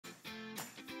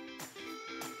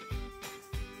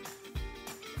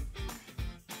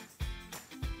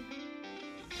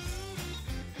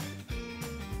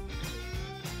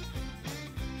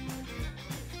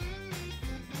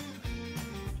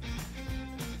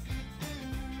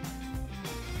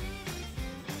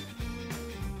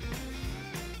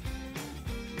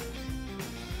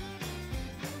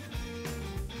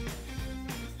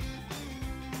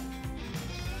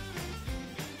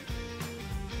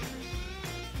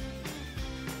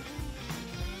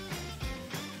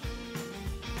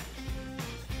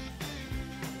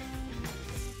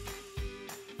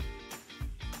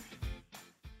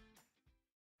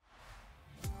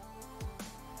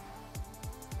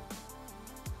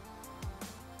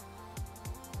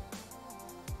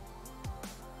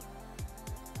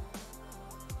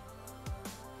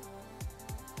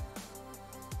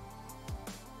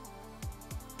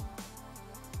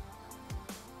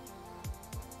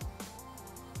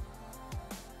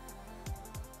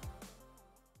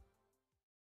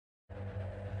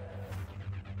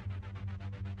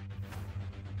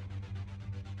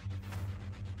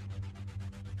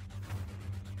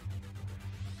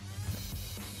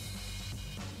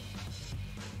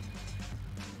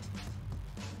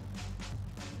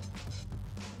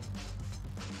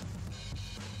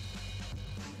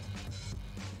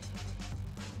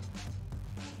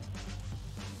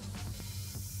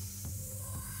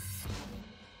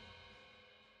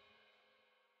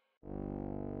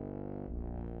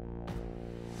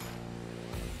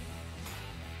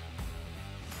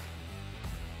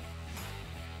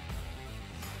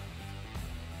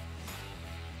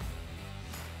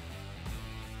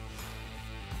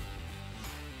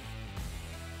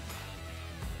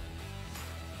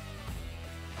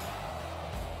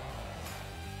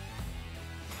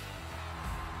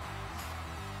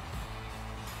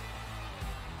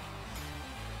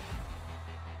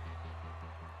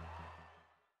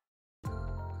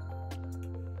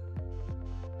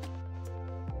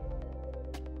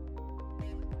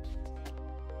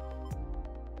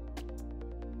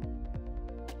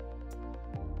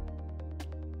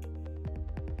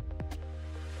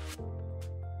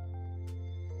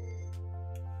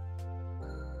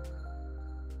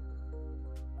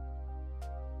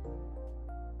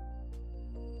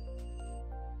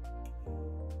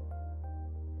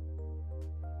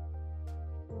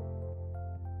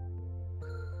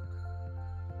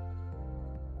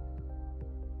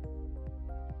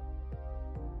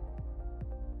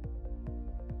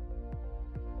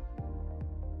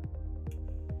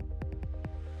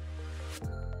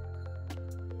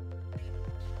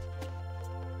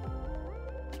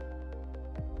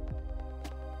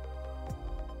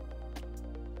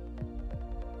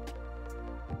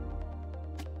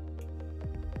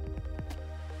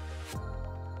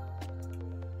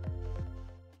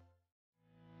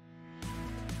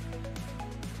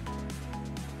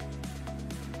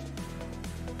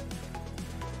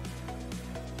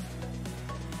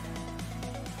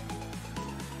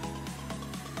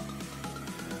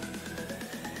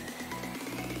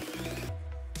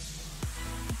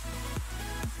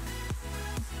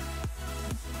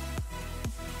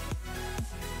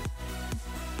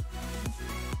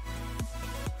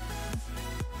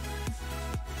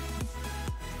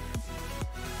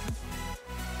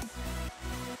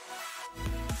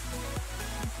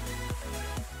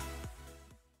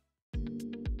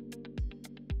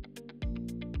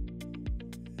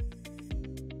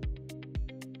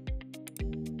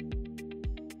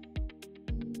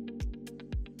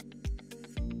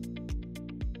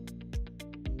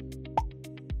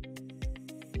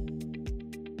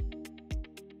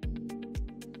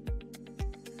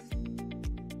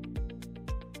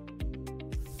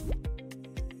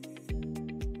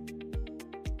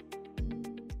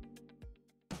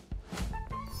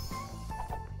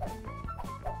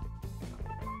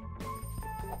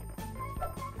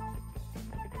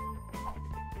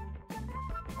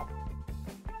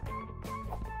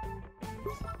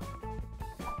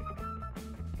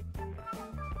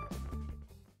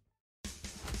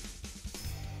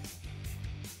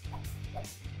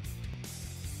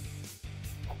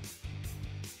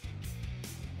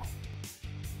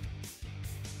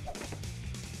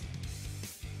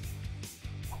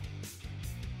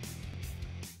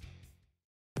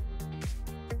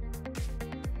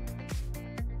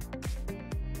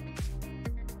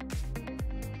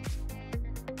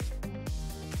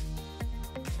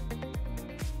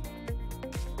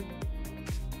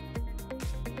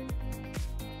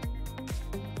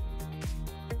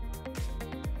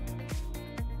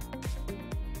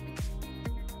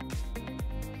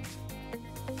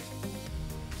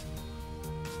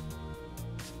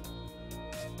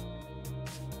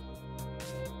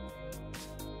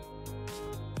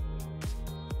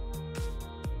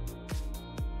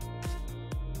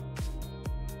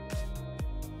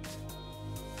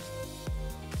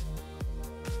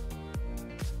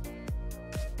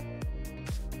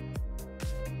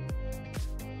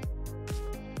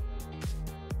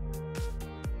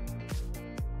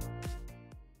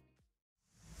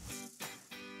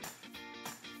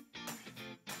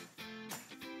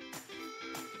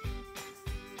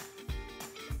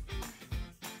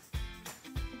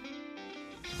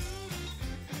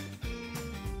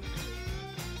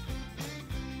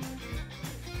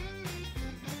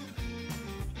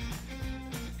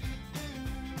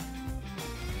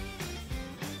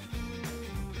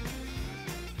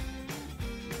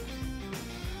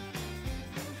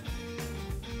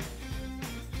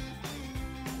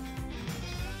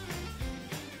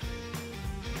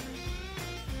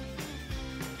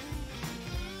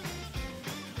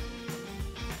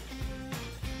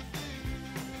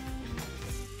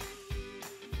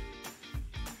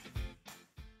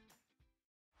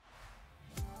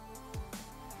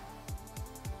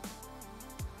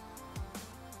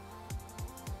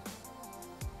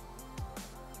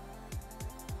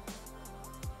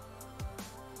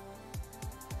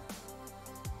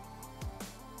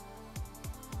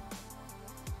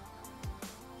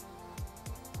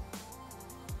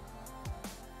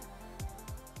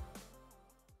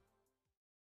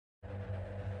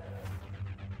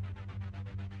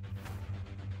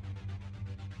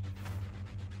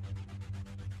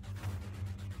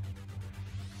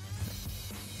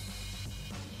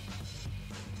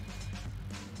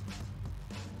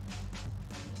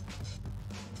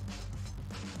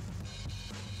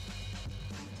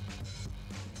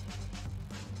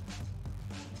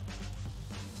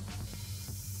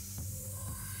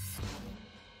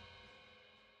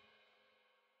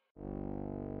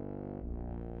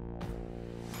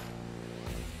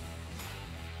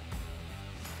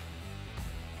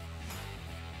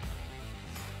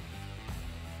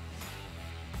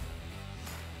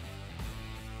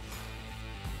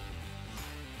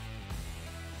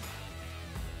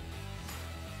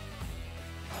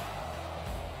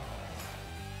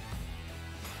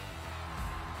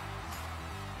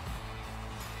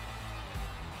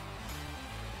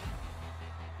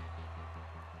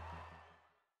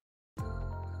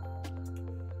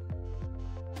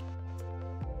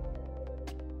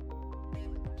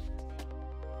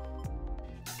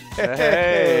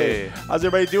Hey. How's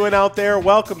everybody doing out there?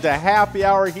 Welcome to Happy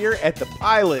Hour here at the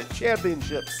Pilot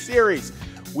Championship Series.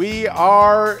 We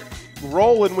are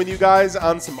rolling with you guys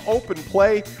on some open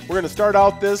play. We're going to start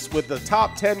out this with the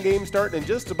top 10 games starting in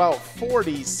just about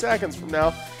 40 seconds from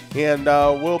now. And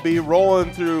we'll be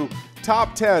rolling through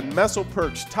top 10, Meso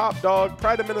Perks, Top Dog,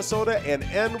 Pride of Minnesota, and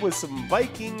end with some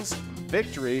Vikings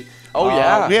victory. Oh,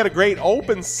 yeah. We had a great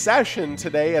open session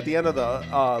today at the end of the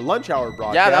lunch hour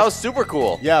broadcast. Yeah, that was super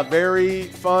cool. Yeah, very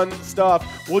fun stuff.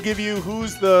 We'll give you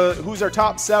who's our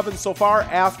top 7 so far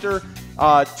after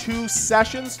 2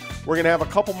 sessions. We're going to have a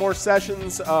couple more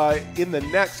sessions in the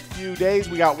next few days.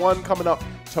 We got one coming up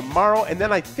tomorrow, and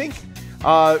then I think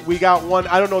we got one,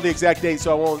 I don't know the exact date,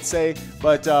 so I won't say,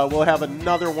 but we'll have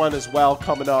another one as well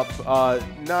coming up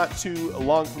not too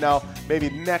long from now, maybe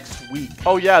next week.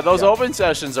 Oh, yeah, those open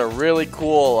sessions are really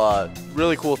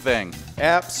cool thing.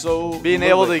 Absolutely. Being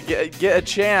able to get a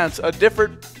chance, a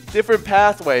different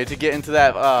pathway to get into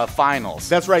that finals.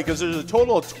 That's right, because there's a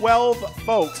total of 12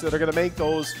 folks that are going to make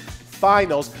those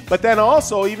finals. But then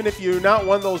also, even if you're not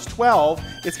one of those 12,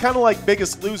 it's kind of like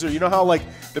Biggest Loser. You know how like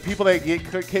the people that get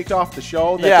kicked off the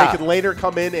show, that they can later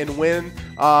come in and win,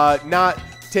 not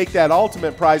take that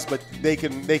ultimate prize, but they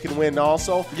can win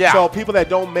also. Yeah. So people that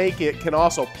don't make it can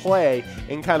also play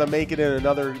and kind of make it in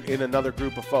another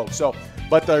group of folks. So,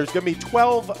 but there's going to be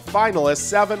 12 finalists.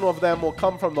 7 of them will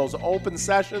come from those open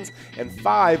sessions, and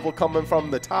 5 will come in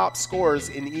from the top scores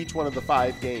in each one of the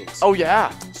 5 games. Oh,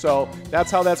 yeah. So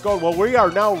that's how that's going. Well, we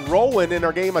are now rolling in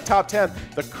our game of top 10.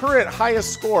 The current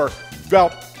highest score,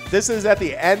 well, this is at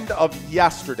the end of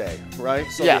yesterday, right?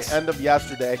 So yes. The end of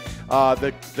yesterday.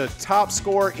 The top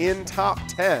score in top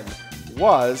 10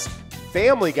 was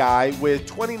Family Guy with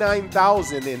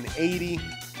 29,080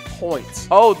 points.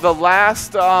 Oh, the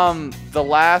last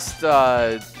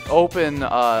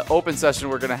open session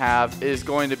we're gonna have is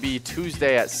going to be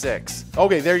Tuesday at 6.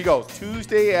 Okay, there you go.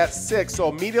 Tuesday at 6. So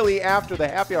immediately after the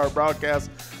Happy Hour broadcast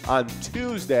on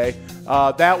Tuesday,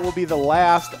 that will be the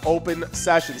last open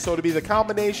session. So to be the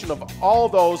combination of all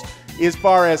those, as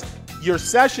far as your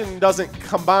session doesn't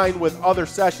combine with other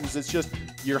sessions, it's just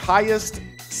your highest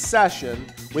session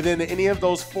within any of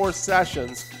those 4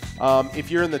 sessions. If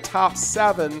you're in the top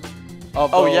 7 of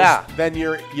those, then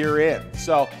you're in.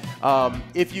 So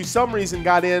if you some reason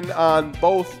got in on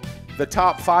both the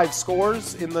top 5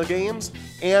 scores in the games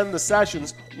and the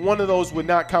sessions, one of those would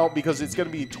not count because it's going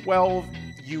to be 12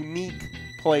 unique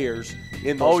players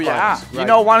in those. Oh yeah, finals,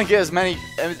 right? Want to get as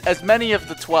many of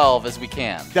the 12 as we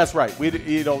can. That's right. 2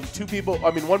 people.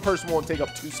 I mean, one person won't take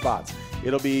up 2 spots.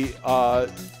 It'll be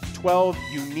 12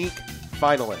 unique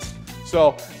finalists.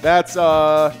 So that's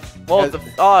well, the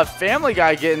Family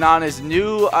Guy getting on is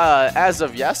new as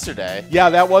of yesterday. Yeah,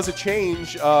 that was a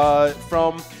change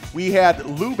from. We had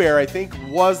Lou Bear, I think,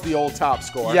 was the old top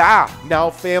scorer. Yeah. Now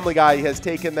Family Guy has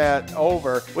taken that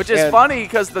over. Which is funny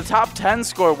because the top 10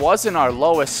 score wasn't our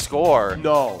lowest score.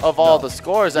 Of all the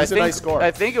scores. It's a nice score.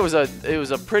 I think it was a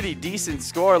pretty decent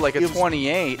score, like a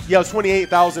 28. Yeah, it was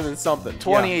 28,000 and something.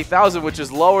 28,000, which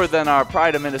is lower than our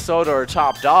Pride of Minnesota or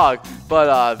Top Dog,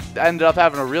 but ended up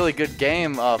having a really good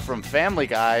game from Family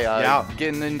Guy,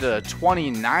 getting into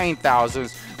 29,000.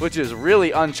 Which is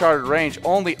really uncharted range.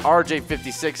 Only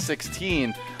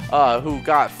RJ5616, who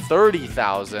got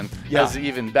 30,000, has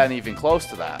been even close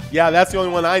to that. Yeah, that's the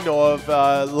only one I know of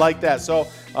like that. So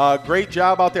great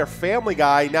job out there, Family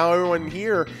Guy. Now everyone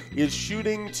here is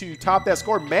shooting to top that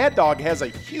score. Mad Dog has a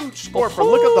huge score for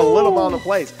look at the little amount of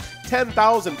plays.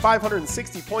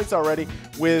 10,560 points already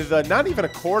with not even a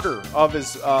quarter of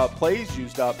his plays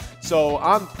used up. So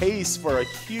on pace for a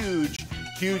huge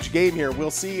game here. We'll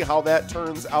see how that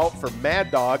turns out for Mad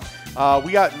Dog.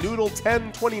 We got Noodle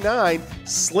 1029,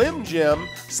 Slim Jim.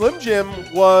 Slim Jim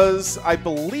was, I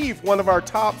believe, one of our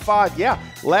top 5. Yeah,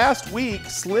 last week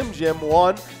Slim Jim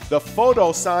won the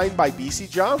photo signed by BC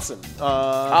Johnson.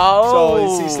 So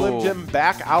you see Slim Jim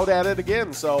back out at it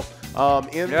again. So our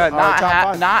top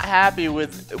 5. Not happy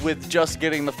with just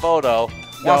getting the photo.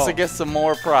 Wants to get some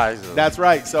more prizes. That's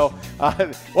right. So,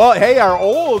 well, hey, our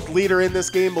old leader in this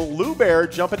game, Lou Bear,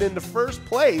 jumping into first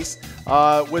place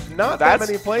with not that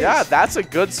many plays. Yeah, that's a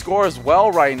good score as well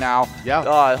right now.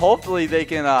 Yeah. Hopefully they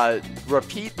can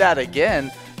repeat that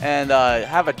again and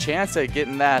have a chance at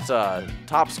getting that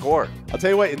top score. I'll tell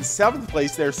you what, in 7th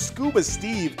place there, Scuba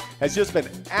Steve has just been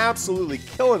absolutely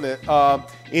killing it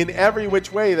in every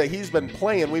which way that he's been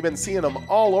playing. We've been seeing him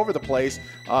all over the place.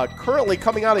 Currently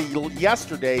coming out of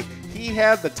yesterday, he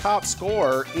had the top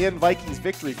score in Vikings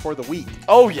victory for the week.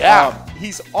 Oh, yeah.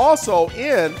 He's also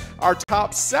in our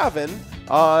top 7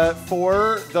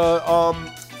 for the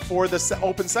for the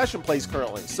open session plays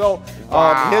currently. So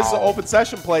Wow. his open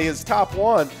session play, his top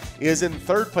one, is in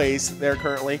third place there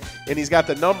currently, and he's got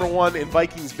the #1 in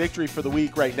Vikings victory for the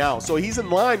week right now. So he's in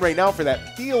line right now for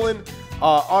that Thielen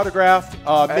autographed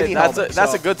mini helmet.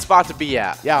 That's a good spot to be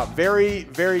at. Yeah, very,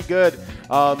 very good.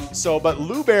 But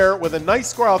Lou Bear with a nice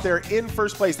score out there in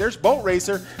first place. There's Boat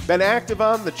Racer, been active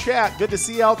on the chat. Good to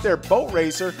see you out there, Boat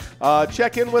Racer.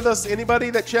 Check in with us.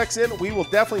 Anybody that checks in, we will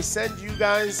definitely send you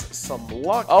guys some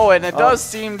luck. Oh, and it does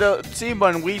seem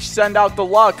when we send out the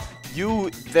luck,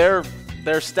 their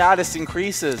status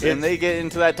increases and they get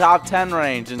into that top 10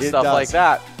 range and stuff like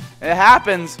that. It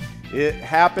happens. It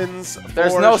happens.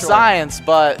 There's no science,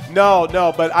 but no.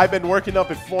 But I've been working up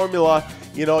a formula.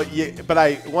 You know,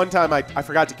 one time I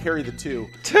forgot to carry the 2,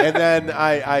 and then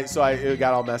it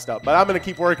got all messed up. But I'm gonna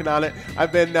keep working on it.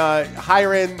 I've been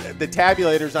hiring the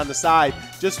tabulators on the side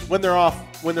just when they're off.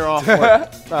 Work.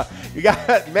 You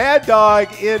got Mad Dog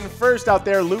in first out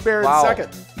there. Lou Bear in second.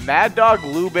 Mad Dog,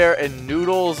 Lou Bear, and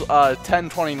Noodles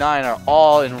 1029 are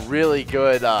all in really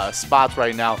good spots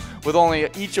right now. With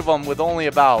each of them with only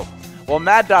about. Well,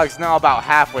 Mad Dog's now about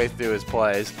halfway through his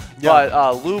plays,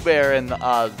 but Lou Bear and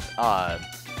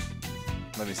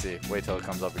let me see. Wait till it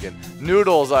comes up again.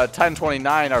 Noodles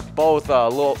 1029 are both a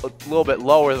little bit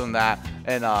lower than that,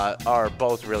 and are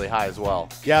both really high as well.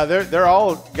 Yeah, they're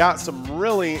all got some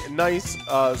really nice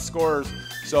scores.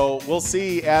 So we'll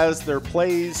see as their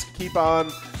plays keep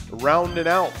on rounding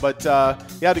out. But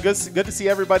yeah, good to see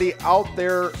everybody out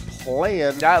there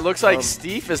playing. Yeah, it looks like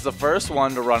Steve is the first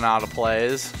one to run out of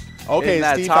plays. Okay, in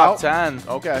that Steve top out? 10.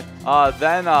 Okay.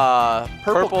 Then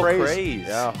Purple Craze.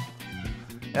 Yeah.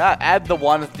 Yeah, add the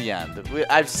 1 at the end.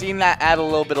 I've seen that add a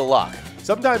little bit of luck.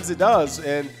 Sometimes it does,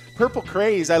 and Purple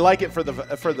Craze, I like it for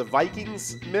the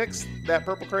Vikings mix, that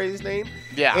Purple Craze name.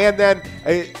 Yeah. And then,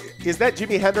 is that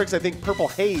Jimi Hendrix? I think Purple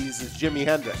Haze is Jimi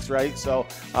Hendrix, right? So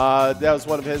that was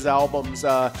one of his albums,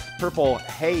 Purple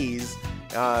Haze.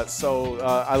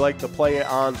 I like to play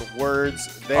on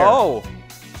words there. Oh,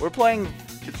 we're playing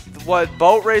what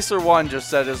Boat Racer 1 just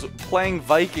said is playing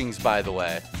Vikings, by the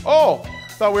way. Oh,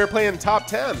 thought we were playing top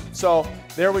 10. So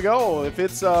there we go. If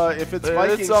it's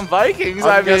Vikings, it's some Vikings.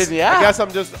 I guess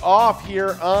I'm just off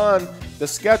here on the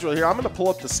schedule here. I'm going to pull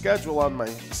up the schedule on my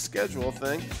schedule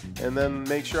thing and then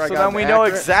make sure I got it. So then we know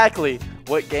exactly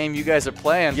what game you guys are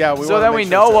playing. Yeah, so then we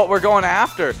know what we're going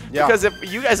after. Yeah. Because if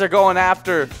you guys are going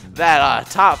after that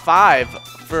top 5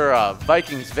 for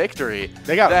Vikings victory,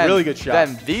 they got really good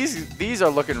shots. Then these are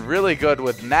looking really good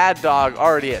with Mad Dog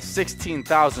already at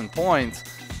 16,000 points.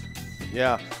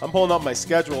 Yeah, I'm pulling up my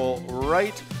schedule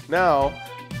right now.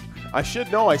 I should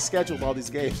know I scheduled all these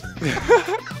games.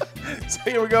 So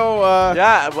here we go.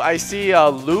 Yeah, I see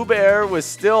Lou Bear with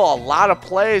still a lot of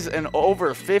plays and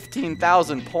over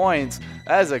 15,000 points.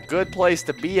 That is a good place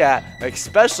to be at,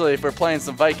 especially if we're playing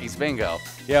some Vikings bingo.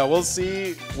 Yeah, we'll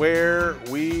see where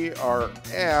we are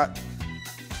at.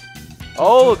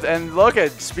 Oh, and look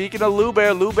speaking of Lou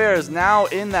Bear is now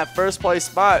in that first place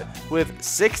spot with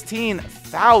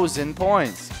 16,000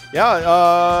 points.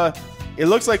 Yeah, it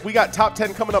looks like we got top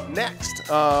 10 coming up next.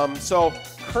 So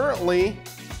currently,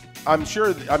 I'm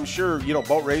sure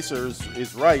Boat Racer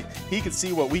is right. He can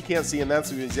see what we can't see, and that's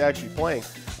who he's actually playing.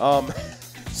 I'm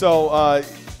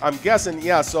guessing,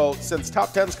 yeah. So since top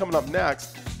 10's coming up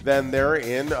next, then they're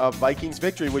in Vikings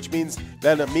victory, which means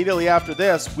then immediately after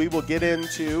this, we will get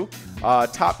into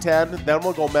top 10. Then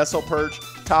we'll go Meso Perch,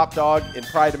 Top Dog, and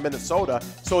Pride of Minnesota.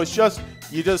 So it's just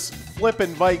we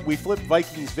flip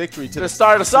Vikings victory to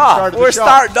start us off. We're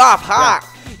starting off hot.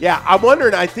 Yeah, I'm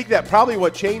wondering. I think that probably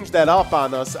what changed that up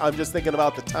on us. I'm just thinking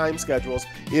about the time schedules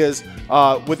is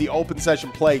with the open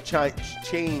session play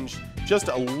changed just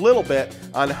a little bit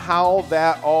on how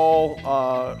that all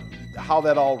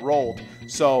rolled.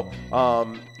 So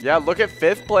yeah, look at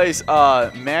 5th place,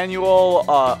 Manual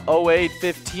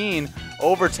 0815,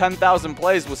 over 10,000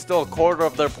 plays with still a quarter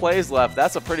of their plays left.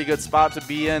 That's a pretty good spot to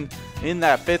be in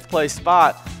that 5th place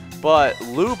spot. But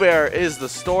Lou Bear is the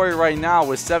story right now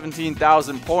with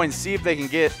 17,000 points. See if they can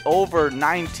get over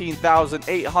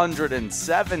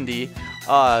 19,870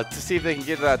 to see if they can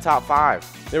get to that top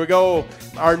 5. There we go.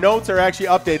 Our notes are actually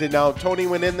updated now. Tony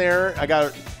went in there. I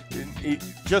got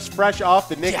just fresh off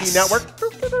the Nikki Network.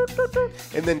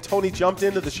 And then Tony jumped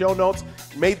into the show notes,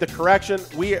 made the correction.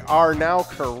 We are now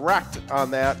correct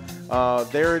on that.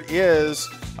 There it is.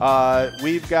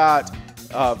 We've got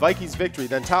Vikings victory,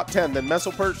 then top 10, then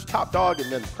Meso Perch, Top Dog, and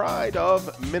then Pride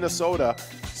of Minnesota.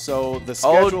 So the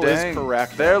schedule is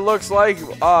correct. There looks like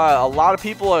a lot of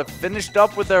people have finished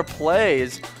up with their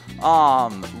plays.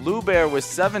 Lou Bear with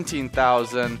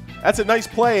 17,000. That's a nice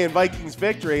play in Vikings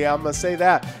victory. I'm going to say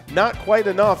that. Not quite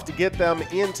enough to get them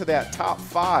into that top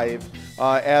 5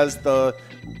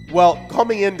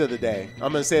 coming into the day.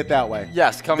 I'm going to say it that way.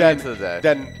 Yes, coming into the day.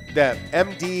 Then that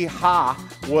MD Ha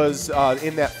was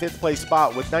in that 5th place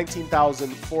spot with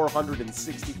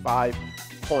 19,465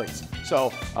 points.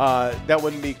 So that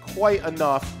wouldn't be quite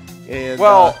enough. And,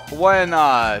 when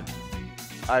I'm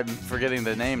forgetting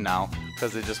the name now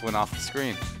because it just went off the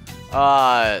screen.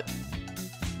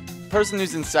 Person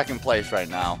who's in 2nd place right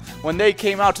now, when they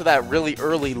came out to that really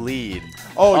early lead.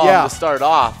 To start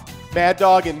off. Mad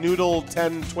Dog and Noodle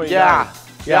 1029.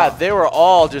 Yeah, they were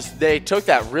all they took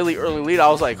that really early lead. I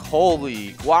was like,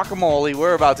 holy guacamole,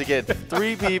 we're about to get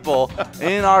 3 people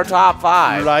in our top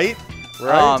 5. Right.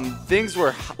 Things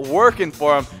were working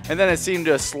for them, and then it seemed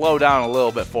to slow down a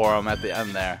little bit for them at the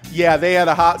end there. Yeah, they had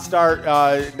a hot start,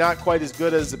 not quite as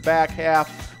good as the back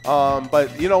half.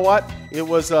 But you know what? It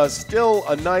was still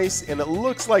a nice, and it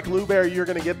looks like Lou Bear, you're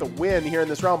going to get the win here in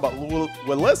this round. But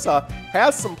Willissa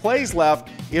has some plays left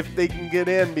if they can get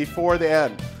in before the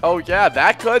end. Oh, yeah,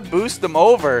 that could boost them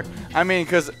over. I mean,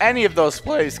 because any of those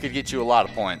plays could get you a lot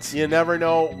of points. You never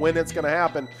know when it's going to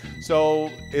happen. So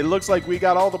it looks like we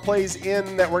got all the plays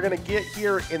in that we're going to get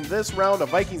here in this round of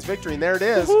Vikings victory. And there it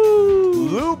is.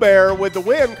 Lou Bear with the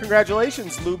win.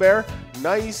 Congratulations, Lou Bear.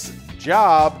 Nice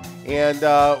job. And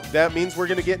that means we're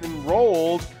going to get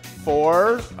enrolled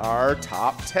for our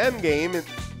top 10 game. And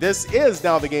this is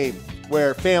now the game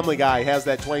where Family Guy has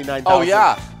that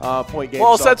 29,000 point game.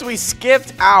 Well, since we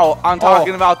skipped out on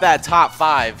talking about that top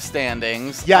 5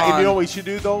 standings. Yeah, and you know what we should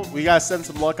do, though? We got to send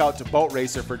some luck out to Boat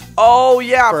Racer for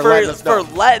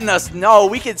letting us know.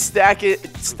 We could stack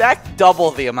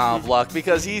double the amount of luck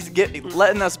because he's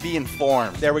letting us be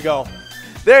informed. There we go.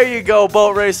 There you go,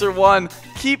 Boat Racer 1,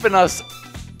 keeping us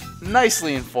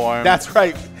nicely informed. That's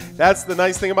right. That's the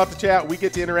nice thing about the chat. We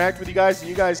get to interact with you guys, and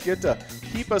you guys get to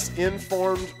keep us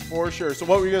informed for sure. So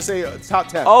what were you going to say? Top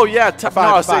 10. Oh, yeah. Top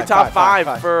 5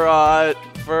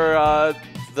 for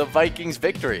the Vikings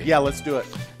victory. Yeah, let's do it.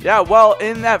 Yeah, well,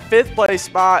 in that 5th place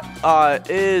spot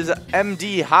is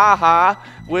MD Haha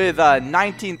with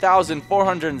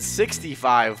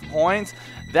 19,465 points.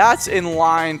 That's in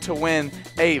line to win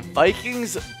a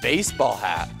Vikings baseball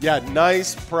hat. Yeah,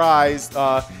 nice prize.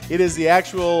 It is the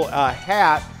actual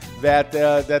hat that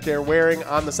they're wearing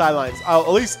on the sidelines. At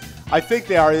least I think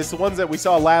they are. It's the ones that we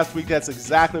saw last week. That's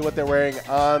exactly what they're wearing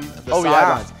on the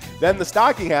sidelines. Yeah. Then the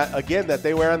stocking hat, again, that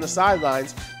they wear on the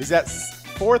sidelines is that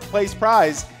 4th place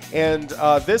prize. And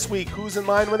this week, who's in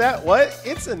line with that? What?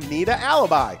 It's Anita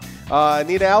Alibi.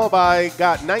 Anita Alibi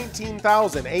got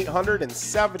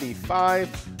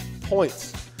 19,875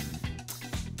 points.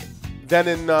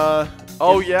 Then I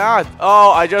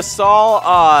just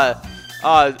saw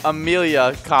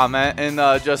Amelia comment and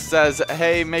just says,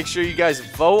 hey, make sure you guys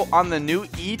vote on the new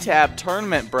ETAB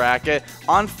tournament bracket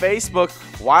on Facebook,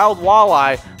 Wild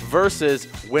Walleye versus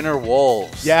Winter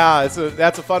Wolves. Yeah,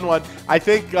 that's a fun one. I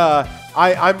think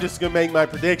I'm just going to make my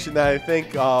prediction that I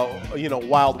think,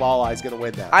 Wild Walleye is going to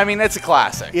win that. I mean, it's a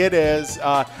classic. It is.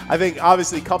 I think,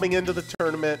 obviously, coming into the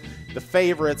tournament, the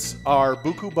favorites are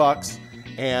Buku Bucks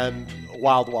and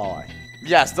Wild Walleye.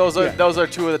 Yes, those are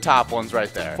 2 of the top ones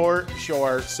right there. For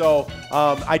sure. So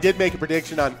I did make a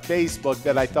prediction on Facebook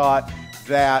that I thought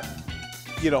that,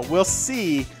 we'll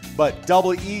see, but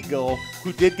Double Eagle,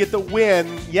 who did get the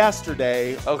win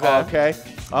yesterday,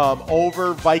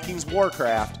 over Vikings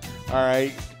Warcraft, all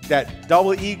right, that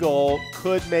Double Eagle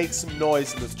could make some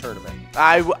noise in this tournament.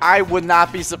 I would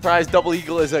not be surprised. Double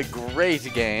Eagle is a great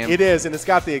game. It is, and it's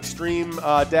got the Extreme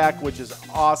deck, which is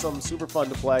awesome, super fun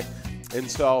to play. And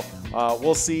so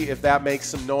we'll see if that makes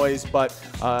some noise. But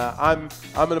I'm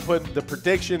going to put the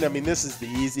prediction. I mean, this is the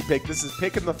easy pick. This is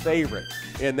picking the favorite,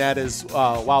 and that is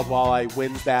Wild Walleye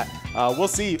wins that. We'll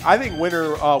see. I think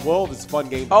Winter Wolf is a fun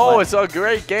game to play. It's a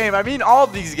great game. I mean, all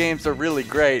of these games are really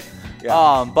great.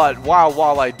 Yeah. But Wild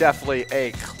Walleye, definitely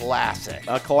a classic.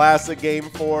 A classic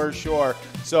game for sure.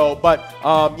 So,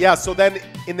 so then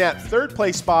in that 3rd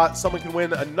place spot, someone can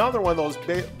win another one of those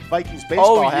Vikings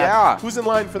baseball hats. Yeah. Who's in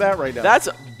line for that right now? That's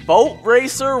Boat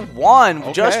Racer 1.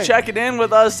 Okay. Just checking in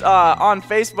with us on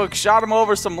Facebook. Shot him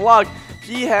over some luck.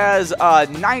 He has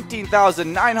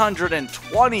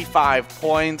 19,925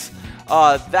 points.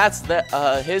 That's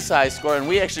his high score, and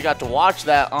we actually got to watch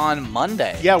that on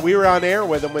Monday. Yeah, we were on air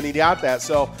with him when he got that.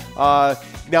 So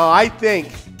now I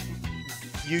think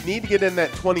you need to get in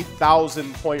that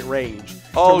 20,000 point range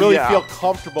to really feel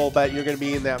comfortable that you're going to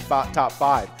be in that top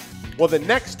 5. Well, the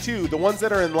next 2, the ones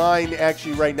that are in line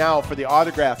actually right now for the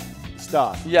autograph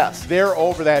stuff. Yes. They're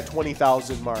over that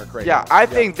 20,000 mark right now. Yeah, I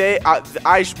think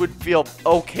I would feel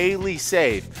okayly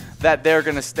safe that they're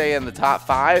going to stay in the top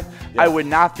 5. Yeah. I would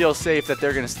not feel safe that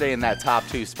they're going to stay in that top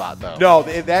 2 spot, though. No,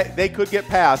 they could get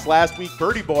past. Last week,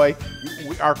 Birdie Boy,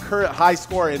 our current high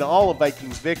scorer in all of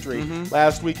Vikings victory,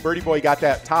 last week, Birdie Boy got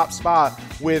that top spot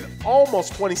with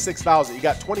almost 26,000. He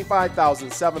got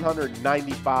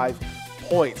 25,795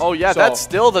 points. Oh, yeah, so, that's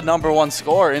still the #1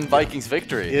 score in Vikings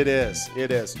victory. It is.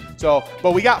 So,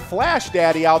 but we got Flash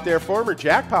Daddy out there, former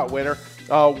jackpot winner,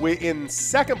 in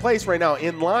second place right now,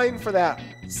 in line for that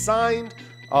signed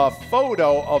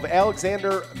photo of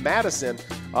Alexander Madison,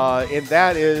 and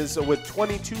that is with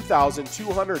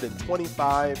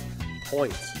 22,225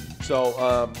 points.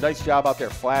 So nice job out there,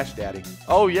 Flash Daddy.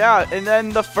 Oh, yeah, and then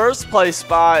the first place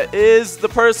spot is the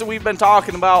person we've been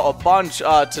talking about a bunch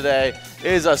today,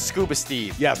 is Scuba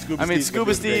Steve. Yeah, Scuba Steve.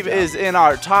 Scuba Steve is in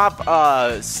our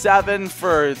top 7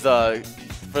 for the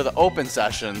open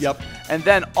sessions. Yep. And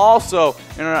then also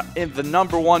in the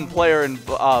 #1 player in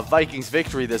Vikings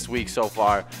victory this week so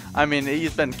far. I mean,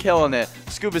 he's been killing it.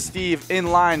 Scuba Steve in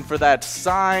line for that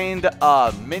signed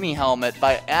mini helmet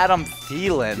by Adam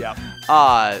Thielen. Yep.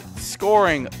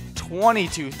 Scoring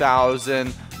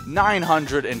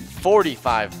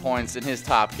 22,945 points in his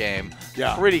top game.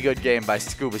 Yeah. Pretty good game by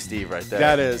Scuba Steve right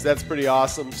there. That's pretty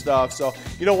awesome stuff. So,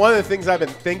 one of the things I've been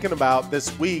thinking about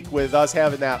this week with us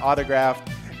having that autographed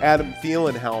Adam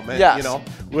Thielen helmet, yes.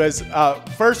 Was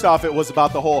first off, it was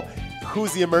about the whole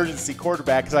who's the emergency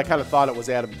quarterback, because I kind of thought it was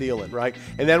Adam Thielen, right?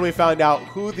 And then we found out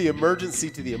who the emergency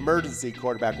to the emergency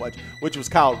quarterback was, which was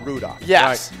Kyle Rudolph.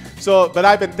 Yes. Right? So, but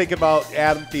I've been thinking about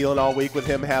Adam Thielen all week with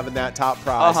him having that top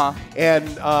prize. And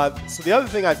so the other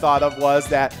thing I thought of was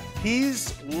that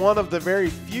he's one of the very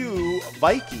few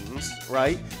Vikings,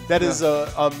 right, that is a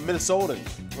Minnesotan,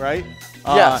 right?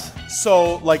 Yes.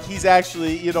 So, like, he's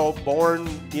actually, born,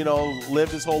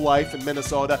 lived his whole life in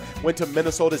Minnesota, went to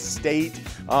Minnesota State,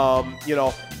 then,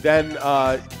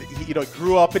 he,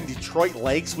 grew up in Detroit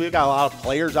Lakes. We've got a lot of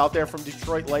players out there from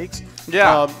Detroit Lakes.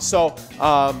 Yeah.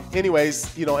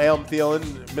 Anyways, Adam Thielen,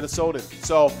 Minnesotan.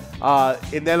 So,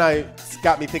 and then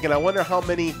got me thinking, I wonder how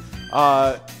many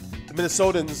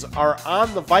Minnesotans are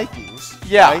on the Vikings.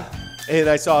 Yeah. Right? And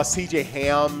I saw C.J.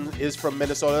 Ham is from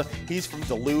Minnesota. He's from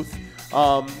Duluth.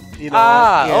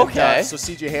 Okay. So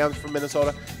C.J. Ham's from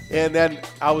Minnesota. And then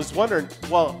I was wondering,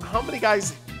 well, how many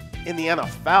guys in the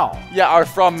NFL are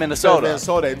from Minnesota?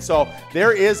 And so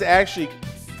there is actually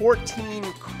 14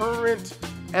 current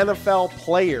NFL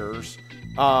players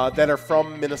that are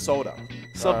from Minnesota.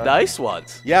 Some nice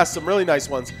ones. Yeah, some really nice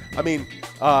ones. I mean,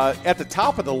 at the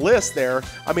top of the list there,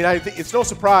 I mean, I think it's no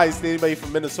surprise to anybody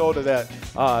from Minnesota that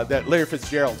Larry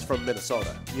Fitzgerald's from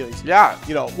Minnesota.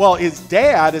 Well, his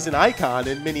dad is an icon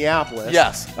in Minneapolis.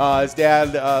 Yes. His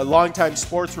dad, longtime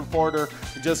sports reporter,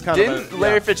 just kind Didn't of.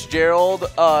 Larry Fitzgerald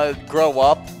grow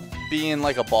up being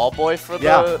like a ball boy for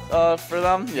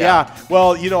them? Yeah.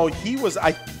 Well, he was.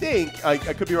 I think I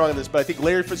could be wrong on this, but I think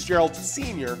Larry Fitzgerald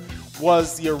Sr.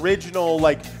 was the original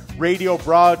radio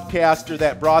broadcaster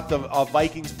that brought the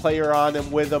Vikings player on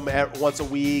and with him once a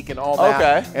week and all that.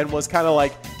 Okay. And was kind of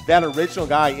like that original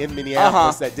guy in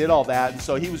Minneapolis that did all that. And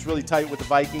so he was really tight with the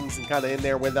Vikings and kind of in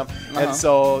there with them. And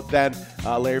so then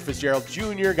Larry Fitzgerald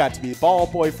Jr. got to be the ball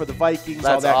boy for the Vikings.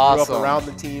 That's all that awesome. Grew up around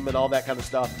the team and all that kind of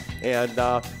stuff. And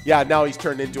now he's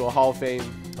turned into a Hall of Fame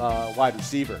wide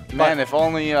receiver. Man, if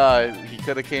only he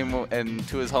could have came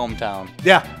into his hometown.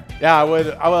 Yeah, I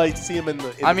would like to see him in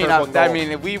the I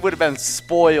mean, we would have been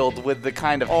spoiled with the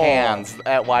kind of hands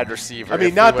at wide receiver. I mean,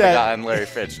 if not we would have that gotten Larry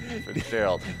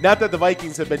Fitzgerald. Not that the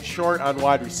Vikings have been short on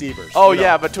wide receivers. Oh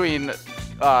yeah, between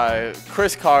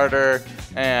Chris Carter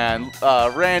and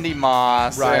Randy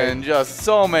Moss and just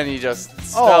so many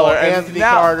stellar. Anthony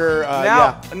Carter.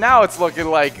 Now it's looking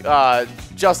like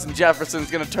Justin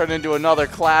Jefferson's going to turn into another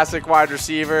classic wide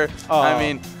receiver. I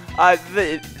mean,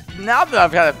 now that I'm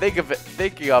kind of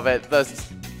thinking of it,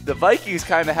 the Vikings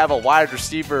kind of have a wide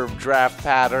receiver draft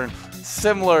pattern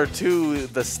similar to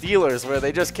the Steelers, where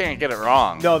they just can't get it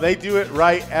wrong. No, they do it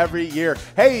right every year.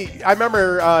 Hey, I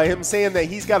remember him saying that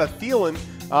he's got a feeling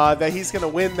that he's going to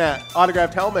win that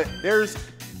autographed helmet. There's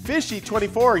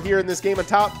Fishy24 here in this game of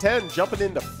top 10, jumping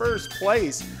into first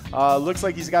place. Looks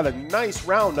like he's got a nice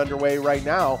round underway right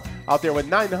now out there with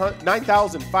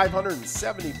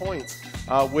 9,570 points.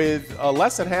 With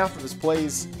less than half of his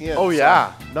plays in. Oh,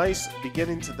 yeah. So, nice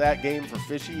beginning to that game for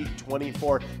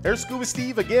Fishy24. There's Scuba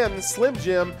Steve again, Slim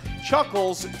Jim,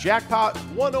 Chuckles, Jackpot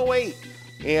 108,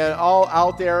 and all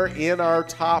out there in our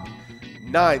top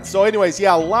 9. So anyways,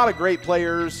 a lot of great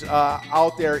players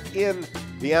out there in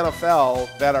the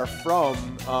NFL that are from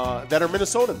that are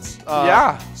Minnesotans.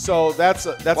 Yeah. So that's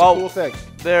a cool thing.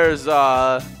 There's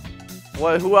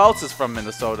who else is from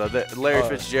Minnesota? Larry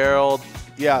Fitzgerald.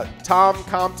 Yeah, Tom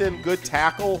Compton, good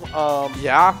tackle.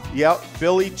 Yeah. Yep.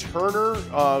 Billy Turner,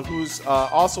 who's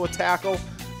also a tackle.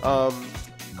 Of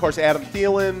course, Adam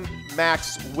Thielen,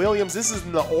 Max Williams. This is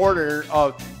in the order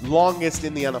of longest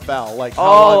in the NFL. Like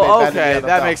how long they've been in the NFL.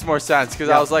 That makes more sense because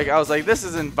I was like, this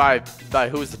isn't by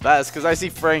who's the best because I see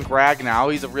Frank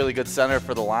Ragnow. He's a really good center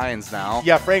for the Lions now.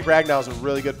 Yeah, Frank Ragnow is a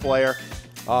really good player.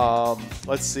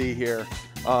 Let's see here.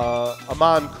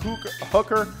 Amon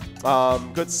Hooker,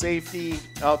 good safety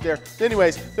out there.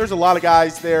 Anyways, there's a lot of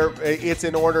guys there. It's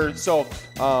in order. So,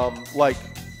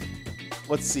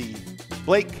 let's see.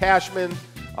 Blake Cashman,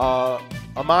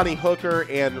 Amani Hooker,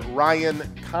 and Ryan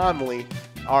Conley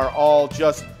are all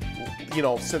just,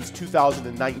 since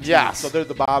 2019. Yes. So they're at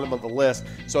the bottom of the list.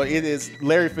 So it is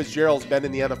Larry Fitzgerald's been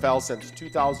in the NFL since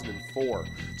 2004.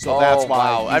 So that's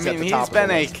why he's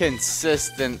been a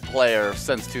consistent player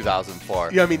since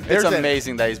 2004. Yeah, I mean, it's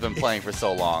amazing that he's been playing for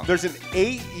so long. There's an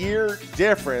 8-year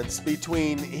difference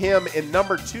between him and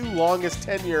number 2 longest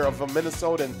tenure of a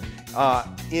Minnesotan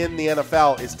in the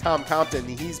NFL is Tom Compton.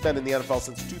 He's been in the NFL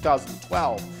since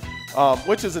 2012,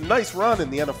 which is a nice run in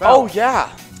the NFL. Oh,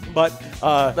 yeah. But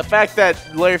the fact that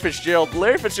Larry Fitzgerald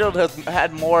has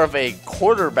had more of a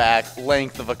quarterback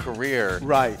length of a career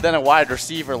than a wide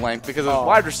receiver length because a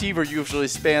wide receiver usually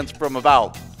spans from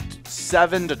about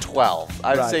 7 to 12.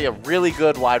 I'd say a really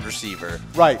good wide receiver.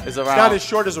 Is around. It's not as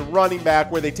short as a running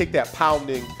back where they take that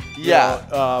pounding.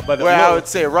 But I would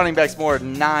say a running back's more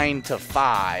 9 to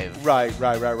 5. Right.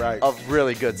 Of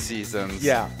really good seasons.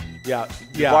 Yeah.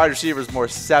 Wide receivers more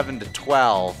 7 to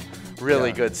 12.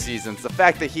 Really good seasons. The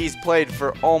fact that he's played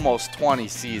for almost 20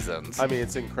 seasons. I mean,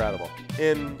 it's incredible.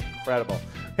 Incredible.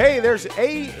 Hey, there's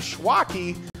A.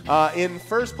 Schwacke in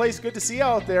first place. Good to see you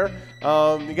out there.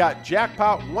 We got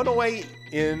Jackpot 108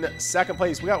 in second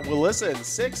place. We got Willissa in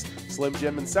 6th, Slim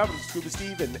Jim in 7th, Scuba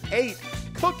Steve in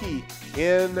 8th, Cookie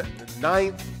in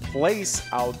 9th place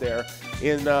out there.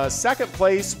 In second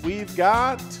place, we've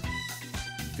got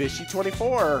Fishy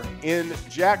 24 in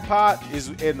Jackpot is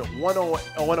in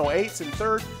 108's in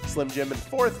 3rd, Slim Jim in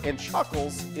 4th, and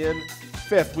Chuckles in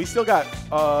 5th. We still got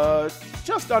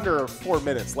just under 4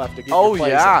 minutes left to get your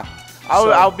place.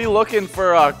 I'll be looking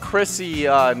for Chrissy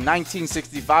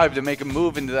 1965 to make a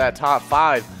move into that top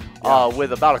 5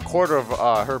 with about a quarter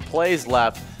of her plays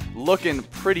left. Looking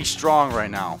pretty strong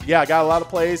right now. Yeah, got a lot of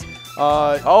plays.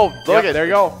 There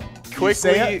you go.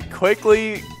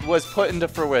 Quickly was put into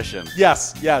fruition.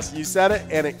 Yes, you said it,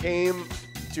 and it came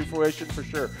to fruition for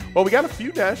sure. Well, we got a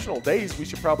few national days we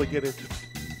should probably get into.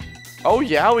 Oh,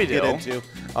 yeah, we do. Get into.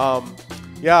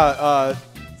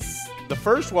 The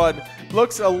first one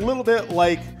looks a little bit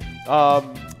like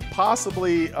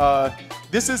possibly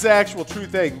this is the actual true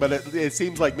thing, but it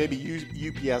seems like maybe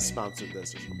UPS sponsored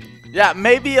this or something. Yeah,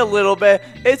 maybe a little bit.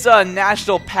 It's a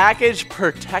National Package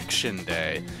Protection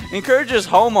Day. Encourages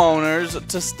homeowners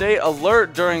to stay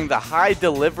alert during the high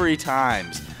delivery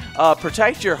times.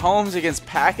 Protect your homes against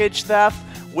package theft,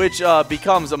 which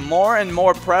becomes more and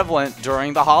more prevalent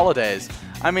during the holidays.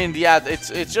 I mean,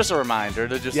 it's just a reminder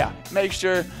to just make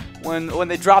sure when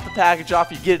they drop the package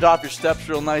off, you get it off your steps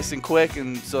real nice and quick,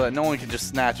 and so that no one can just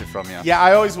snatch it from you. Yeah,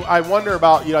 I wonder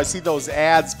about, I see those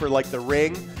ads for like the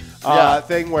Ring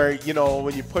thing where,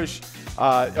 when you push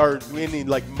or any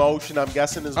like motion, I'm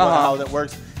guessing is how that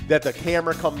works, that the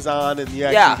camera comes on and you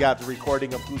actually got the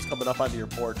recording of who's coming up onto your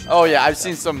porch. Oh yeah, I've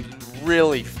seen some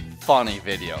really funny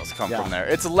videos come from there.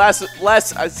 It's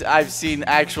less I've seen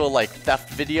actual like theft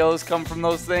videos come from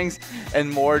those things, and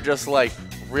more just like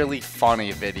really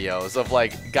funny videos of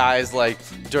like guys like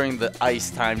during the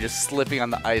ice time just slipping on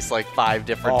the ice like 5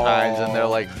 different times, and they're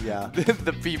like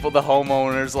the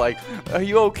homeowners like, are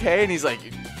you okay? And he's like,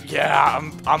 yeah,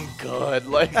 I'm good.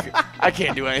 Like I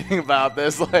can't do anything about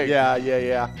this. Like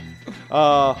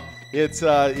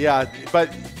but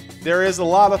there is a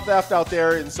lot of theft out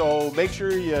there, and so make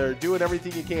sure you're doing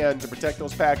everything you can to protect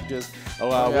those packages.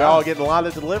 We're all getting a lot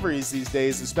of deliveries these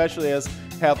days, especially as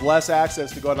have less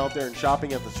access to going out there and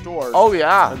shopping at the stores. Oh,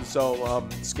 yeah. And so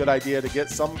it's a good idea to get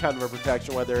some kind of a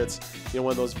protection, whether it's one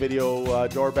of those video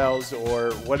doorbells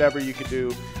or whatever you can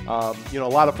do. A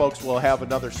lot of folks will have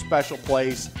another special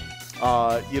place,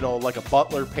 like a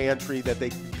butler pantry that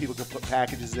people can put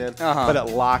packages in, but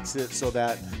it locks it so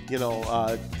that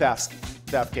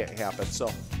theft can't happen. So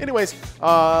anyways,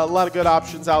 a lot of good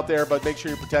options out there, but make sure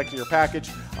you're protecting your package.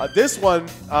 This one,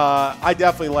 I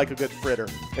definitely like a good fritter.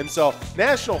 And so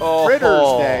National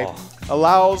Fritters Day,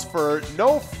 allows for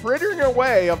no frittering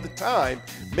away of the time.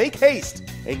 Make haste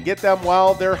and get them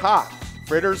while they're hot.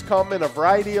 Fritters come in a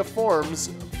variety of forms,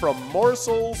 from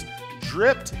morsels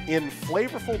dripped in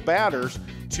flavorful batters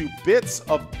to bits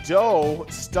of dough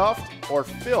stuffed or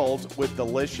filled with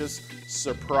delicious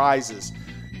surprises.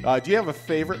 Do you have a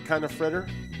favorite kind of fritter?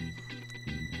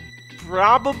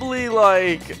 Probably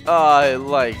like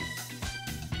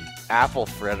apple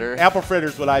fritter. Apple fritter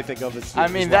is what I think of as. I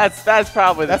mean, that's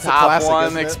probably the top classic,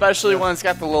 one, especially when it's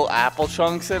got the little apple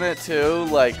chunks in it too.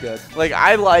 Like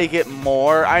I like it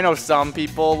more. I know some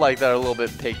people like that are a little bit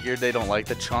pickier. They don't like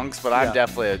the chunks, but I'm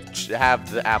definitely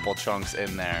have the apple chunks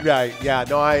in there. Right. Yeah.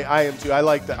 No, I am too. I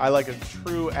like a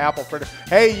true apple fritter.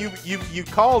 Hey, you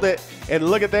called it, and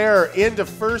look at there into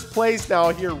first place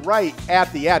now here right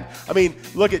at the end. I mean,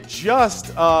 look at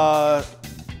just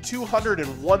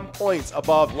 201 points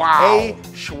above A.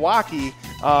 Schwacke.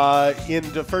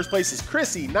 In the first place is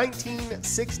Chrissy,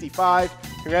 1965.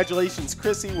 Congratulations,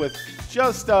 Chrissy, with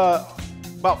just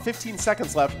about 15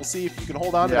 seconds left. We'll see if you can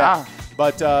hold on to that.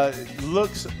 But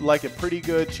looks like a pretty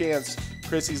good chance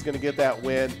Chrissy's going to get that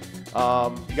win.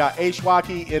 You got A.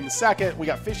 Schwacke in second. We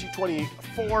got Fishy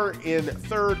 24 in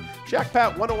third. Jack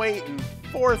Pat 108 in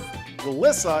fourth.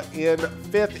 Melissa in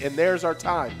fifth. And there's our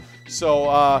time.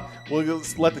 So we'll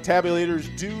just let the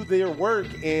tabulators do their work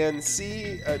and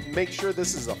see, make sure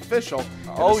this is official.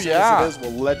 And as soon as it is,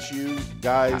 we'll let you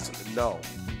guys know.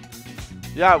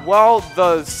 Yeah, well,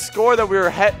 the score that we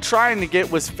were trying to get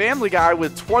was Family Guy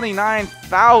with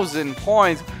 29,000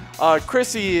 points.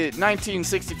 Chrissy,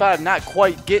 1965, not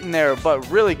quite getting there, but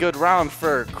really good round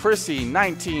for Chrissy,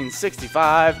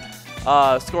 1965,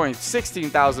 scoring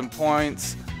 16,000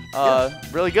 points.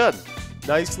 Really good.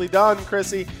 Nicely done,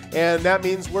 Chrissy. And that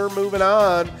means we're moving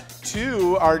on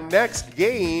to our next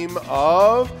game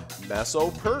of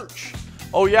Meso Perch.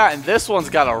 Oh, yeah, and this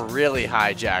one's got a really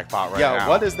high jackpot right now. Yeah,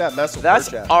 what is that Meso Perch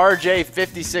That's at? RJ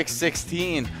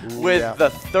 5616 with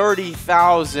the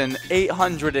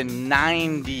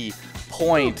 30,890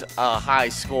 point high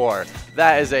score.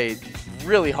 That is a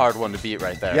really hard one to beat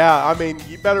right there. Yeah, I mean,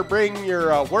 you better bring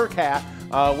your work hat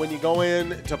when you go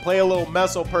in to play a little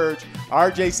Meso Perch.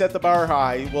 RJ set the bar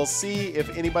high. We'll see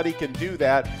if anybody can do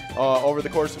that over the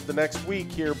course of the next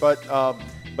week here, but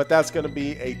that's going to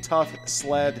be a tough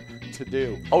sled to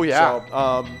do. Oh,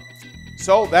 yeah.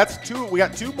 So that's two. We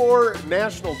got two more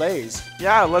national days.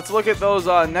 Yeah, let's look at those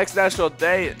next national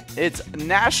day. It's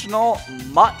National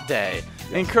Mutt Day.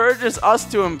 Encourages us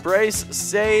to embrace,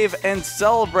 save, and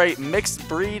celebrate mixed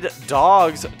breed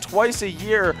dogs twice a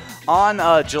year on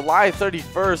July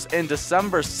 31st and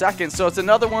December 2nd. So it's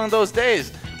another one of those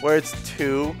days where it's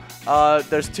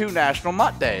there's two National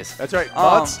Mutt Days. That's right.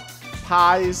 Mutts,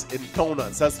 pies, and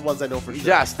donuts. That's the ones I know for sure.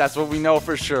 Yes, that's what we know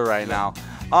for sure right now.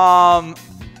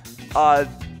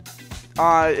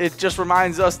 It just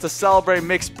reminds us to celebrate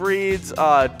mixed breeds,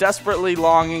 desperately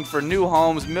longing for new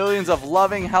homes, millions of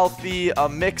loving, healthy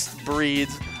mixed breed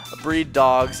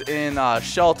dogs in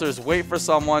shelters wait for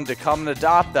someone to come and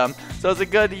adopt them. So it's a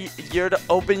good year to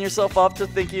open yourself up to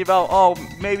thinking about, oh,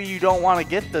 maybe you don't want to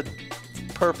get the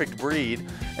perfect breed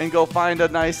and go find a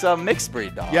nice mixed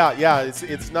breed dog. Yeah,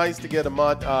 it's nice to get a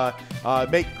mutt.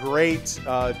 Make great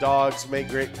dogs, make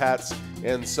great pets.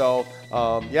 And so,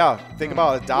 think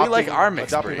about adopting. We like our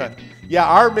mixed breed. Yeah,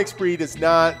 our mixed breed is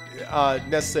not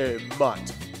necessarily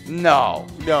mutt. No,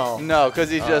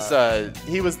 because he's just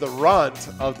he was the runt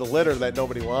of the litter that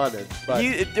nobody wanted. But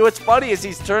what's funny is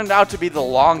he's turned out to be the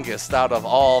longest out of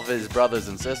all of his brothers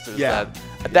and sisters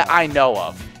that I know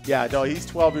of. Yeah, no, he's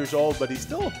 12 years old, but he's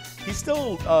still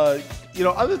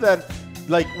other than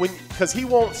because he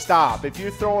won't stop. If you're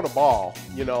throwing a ball,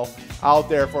 out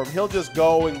there for him, he'll just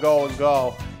go and go and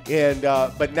go. And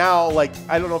but now, I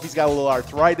don't know if he's got a little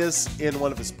arthritis in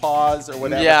one of his paws or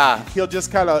whatever. Yeah. He'll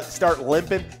just kind of start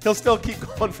limping. He'll still keep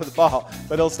going for the ball,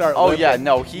 but he'll start limping. Oh, yeah,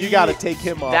 no. You got to take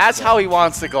him off. That's how he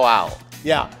wants to go out.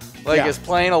 Yeah. Is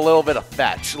playing a little bit of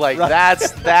fetch.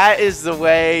 That is the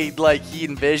way, he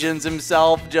envisions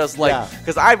himself. Just,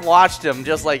 because I've watched him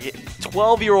just,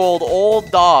 12-year-old old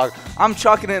dog. I'm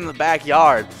chucking it in the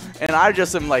backyard. And I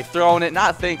just am throwing it,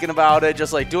 not thinking about it,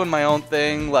 just doing my own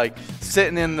thing,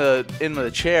 sitting in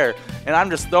the chair, and I'm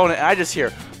just throwing it, and I just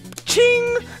hear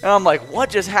ching, and I'm like, what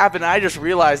just happened? And I just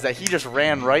realized that he just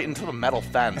ran right into the metal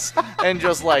fence and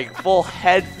just full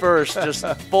head first, just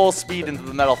full speed into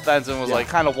the metal fence, and was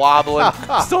kind of wobbling,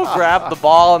 still grabbed the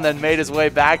ball and then made his way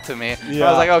back to me. Yeah.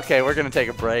 I was like, okay, we're gonna take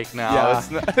a break now.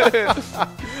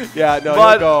 Yeah, he'll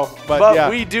go. But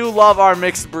we do love our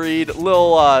mixed breed,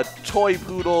 little toy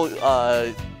poodle.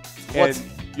 And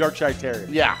Yorkshire Terrier.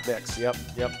 Yeah. Mix. Yep.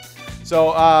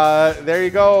 So there you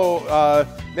go.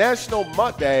 National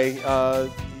Mutt Day.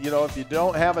 If you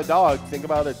don't have a dog, think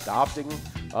about adopting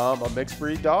a mixed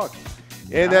breed dog.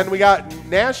 And then we got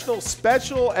National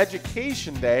Special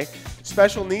Education Day.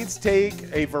 Special needs take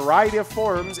a variety of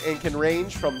forms and can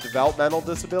range from developmental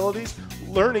disabilities,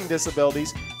 learning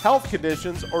disabilities, health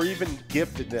conditions, or even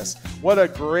giftedness. What a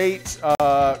great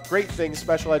thing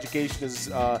special education is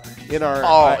in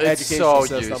our educational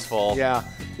system. It's so useful. Yeah.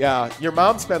 Your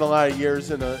mom spent a lot of years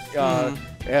in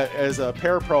as a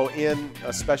parapro in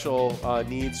a special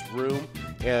needs room.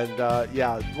 And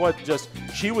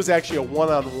she was actually a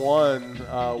one-on-one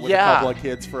with a couple of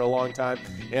kids for a long time.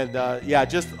 And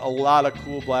just a lot of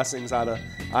cool blessings out of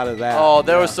that. Oh,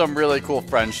 there was some really cool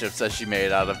friendships that she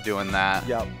made out of doing that.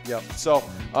 Yep. So,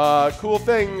 cool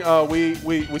thing. We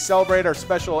celebrate our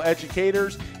special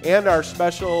educators and our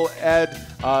special ed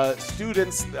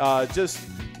students. Just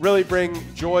really bring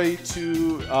joy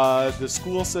to the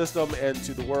school system and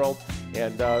to the world,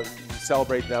 and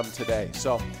celebrate them today.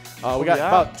 So, we got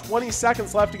about 20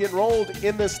 seconds left to get enrolled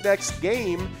in this next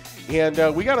game.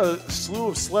 And we got a slew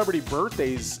of celebrity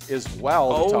birthdays as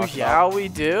well to talk about. We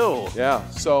do. Yeah,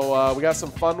 so we got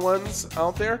some fun ones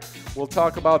out there. We'll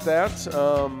talk about that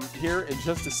here in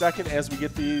just a second as we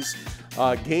get these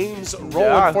games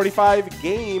rolling. Yeah. 45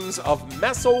 games of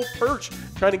Meso Perch,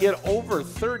 trying to get over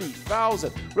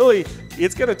 30,000. Really,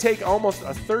 it's going to take almost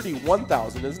a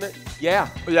 31,000, isn't it? Yeah,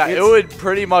 it would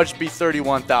pretty much be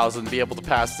 31,000 to be able to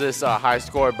pass this high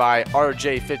score by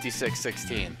RJ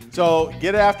 5616. So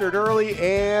get after it early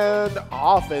and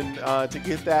often to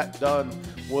get that done.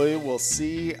 We will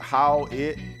see how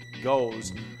it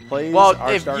goes. Well,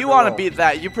 if you want to beat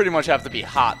that, you pretty much have to be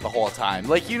hot the whole time.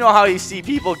 Like, you know how you see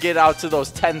people get out to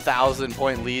those 10,000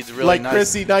 point leads really nice? Like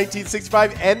Chrissy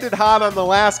 1965 ended hot on the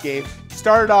last game,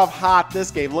 started off hot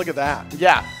this game. Look at that.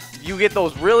 Yeah. You get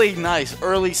those really nice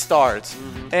early starts,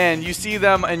 and you see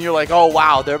them, and you're like, oh,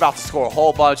 wow, they're about to score a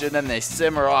whole bunch, and then they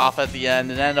simmer off at the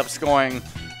end and end up scoring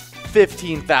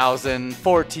 15,000,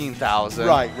 14,000.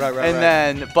 Right.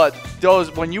 Then, but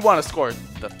those, when you want to score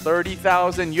the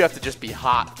 30,000, you have to just be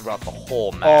hot throughout the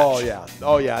whole match.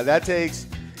 Oh yeah. That takes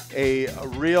a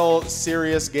real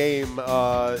serious game.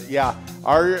 RJ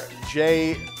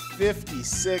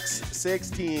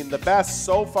 5616, the best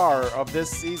so far of this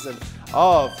season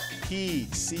of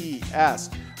PCS.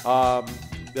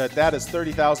 That is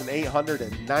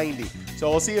 30,890. So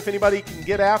we'll see if anybody can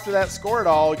get after that score at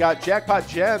all. We got Jackpot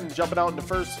Jen jumping out into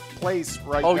first place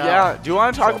right now. Oh yeah. Do you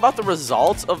want to talk about the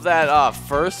results of that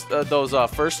those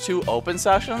first two open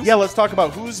sessions? Yeah, let's talk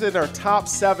about who's in our top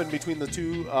 7 between the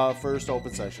two first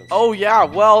open sessions. Oh yeah.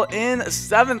 Well, in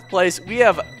 7th place we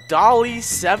have Dolly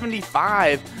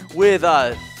 75 with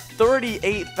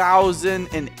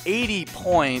 38,080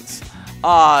 points.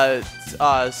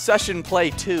 Session play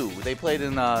 2. They played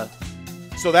in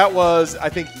So that was, I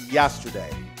think, yesterday.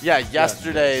 Yeah,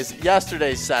 yesterday's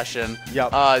session.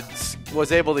 Yep.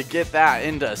 Was able to get that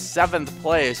into 7th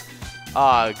place.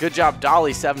 Good job,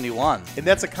 Dolly 71. And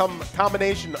that's a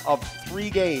combination of 3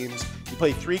 games. You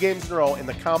play 3 games in a row, and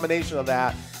the combination of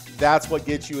that's what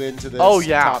gets you into this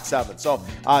top 7. So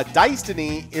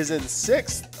Destiny is in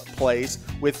 6th place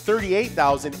with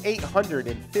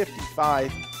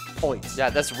 38,855 points. Yeah,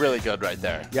 that's really good right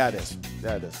there. Yeah, it is.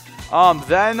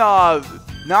 Then not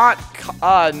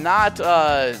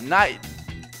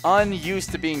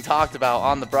unused to being talked about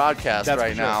on the broadcast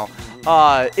now.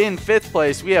 In 5th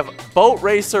place, we have Boat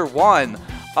Racer 1.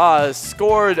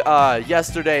 Scored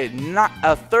yesterday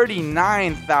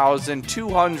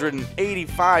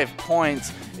 39,285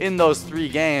 points in those 3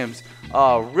 games.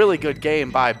 Really good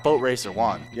game by Boat Racer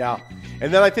 1. Yeah.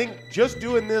 And then I think just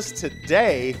doing this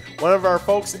today, one of our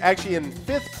folks actually in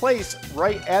 5th place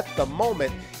right at the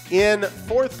moment, in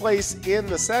 4th place in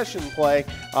the session play,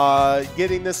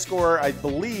 getting this score, I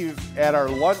believe, at our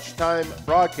lunchtime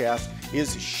broadcast,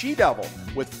 is She Devil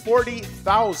with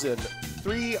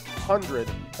 40,300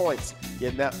 points,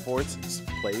 getting that 4th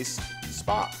place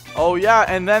spot. Oh, yeah,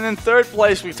 and then in 3rd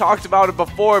place, we talked about it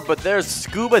before, but there's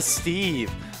Scuba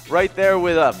Steve right there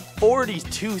with a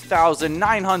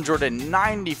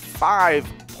 42,995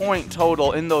 point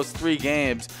total in those 3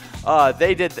 games.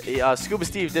 Scuba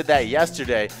Steve did that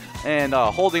yesterday, and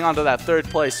holding on to that 3rd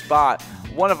place spot,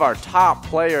 one of our top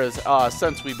players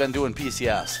since we've been doing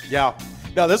PCS. Yeah.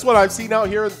 Now, this one I've seen out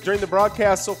here during the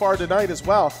broadcast so far tonight as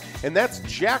well, and that's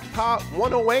Jackpot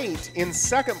 108 in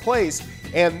 2nd place.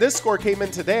 And this score came in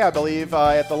today, I believe,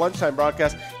 at the lunchtime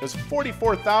broadcast. It was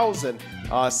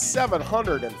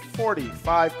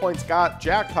 44,745 points. Got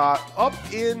Jackpot up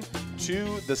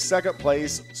into the 2nd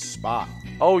place spot.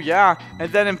 Oh, yeah.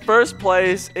 And then in first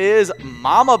place is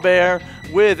Mama Bear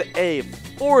with a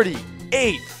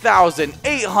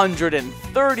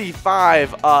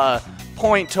 48,835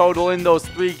 point total in those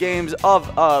 3 games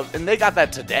and they got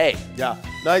that today. Yeah,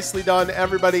 nicely done,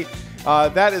 everybody.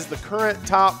 That is the current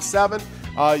top 7.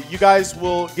 You guys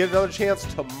will get another chance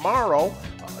tomorrow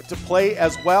to play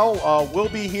as well. We'll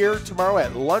be here tomorrow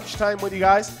at lunchtime with you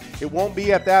guys. It won't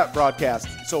be at that broadcast.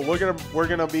 So we're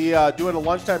gonna be doing a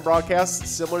lunchtime broadcast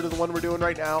similar to the one we're doing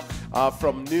right now,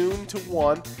 from noon to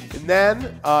 1. And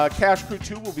then Cash Crew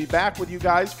 2 will be back with you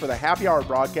guys for the happy hour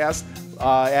broadcast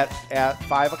at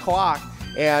 5 o'clock.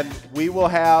 And we will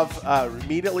have,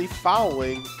 immediately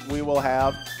following, we will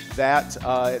have that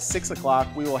at 6 o'clock,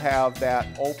 we will have that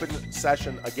open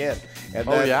session again. And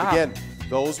then again,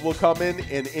 those will come in,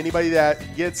 and anybody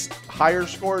that gets higher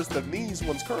scores than these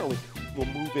ones currently will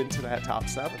move into that top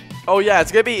 7. Oh, yeah,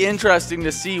 it's going to be interesting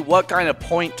to see what kind of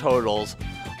point totals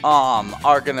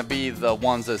are going to be the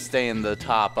ones that stay in the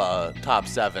top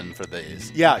 7 for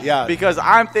these. Yeah. Because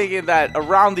I'm thinking that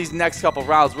around these next couple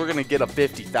rounds, we're going to get a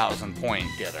 50,000 point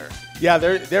getter. Yeah,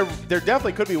 there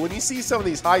definitely could be. When you see some of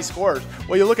these high scores,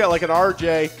 well, you look at like an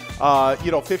RJ,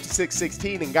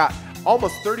 56-16 and got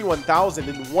almost 31,000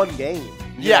 in one game.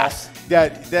 Yes.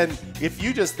 Then if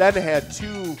you just then had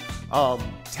 2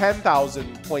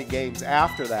 10,000 point games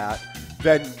after that,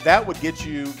 then that would get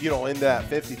you, into that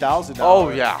 $50,000. Oh,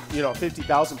 yeah.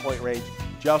 50,000 point range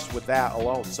just with that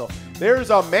alone. So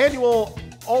there's a Manual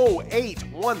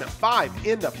 0815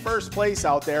 in the first place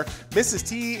out there. Mrs.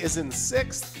 T is in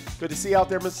 6th. Good to see you out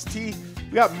there, Mrs. T.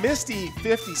 We got Misty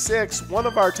 56, one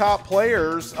of our top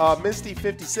players. Misty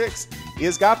 56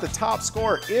 has got the top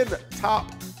score in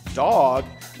Top Dog.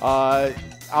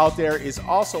 Out there is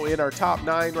also in our top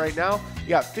 9 right now. You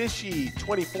got Fishy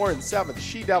 24 in 7th,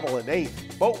 She Devil in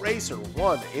 8th, Boat Racer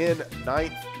 1 in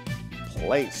 9th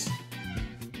place.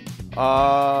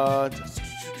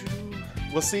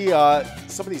 We'll see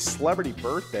some of these celebrity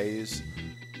birthdays.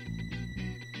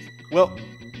 Well,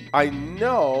 I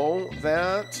know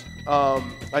that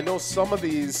I know some of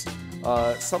these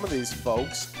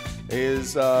folks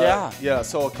is so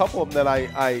a couple of them that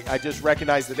I just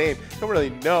recognize the name, don't really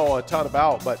know a ton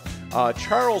about, but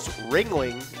Charles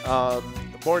Ringling,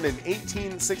 born in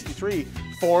 1863,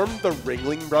 formed the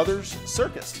Ringling Brothers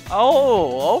Circus.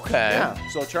 Oh, okay. Yeah,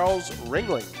 so Charles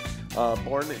Ringling,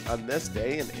 born on this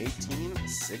day in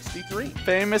 1863.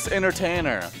 Famous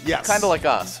entertainer. Yes. Kind of like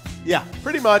us. Yeah,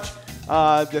 pretty much.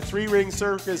 The 3-ring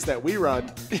circus that we run,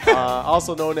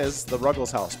 also known as the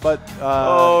Ruggles House. But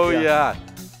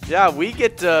yeah, we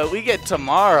get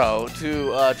tomorrow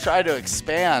to try to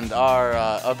expand our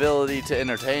ability to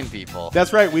entertain people.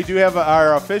 That's right. We do have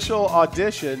our official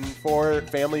audition for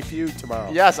Family Feud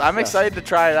tomorrow. Yes, I'm excited to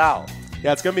try it out.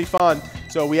 Yeah, it's gonna be fun.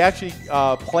 So we actually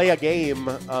play a game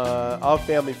of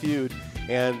Family Feud,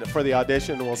 and for the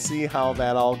audition, we'll see how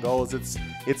that all goes. It's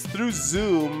through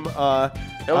Zoom.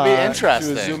 It'll be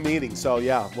interesting. Through a Zoom meeting. So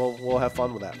yeah, we'll have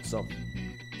fun with that. So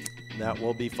that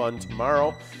will be fun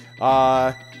tomorrow.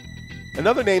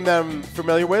 Another name that I'm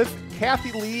familiar with,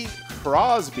 Kathy Lee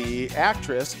Crosby,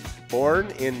 actress, born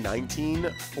in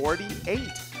 1948.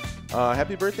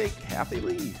 Happy birthday, Kathy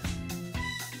Lee.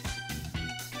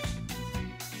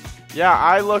 Yeah,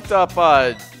 I looked up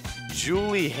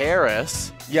Julie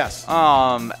Harris. Yes.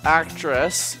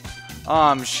 Actress.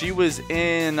 She was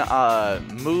in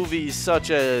movies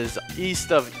such as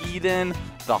East of Eden,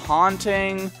 The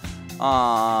Haunting,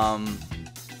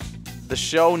 the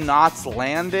show Knots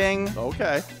Landing.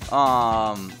 Okay.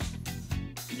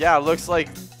 Yeah, it looks like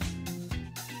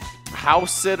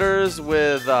House Sitters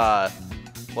with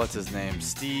what's his name?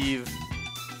 Steve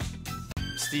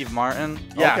Martin.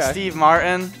 Yeah, okay. Steve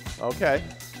Martin. Okay.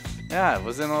 Yeah, it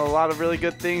was in a lot of really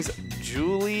good things.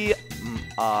 Julie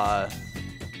Harris?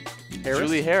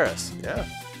 Julie Harris. Yeah.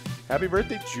 Happy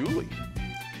birthday, Julie.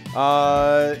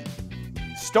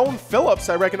 Stone Phillips,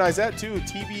 I recognize that too.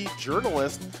 TV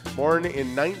journalist, born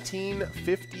in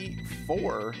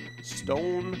 1954.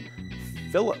 Stone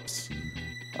Phillips.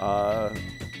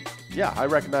 Yeah, I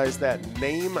recognize that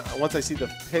name. Once I see the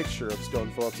picture of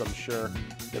Stone Phillips, I'm sure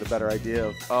get a better idea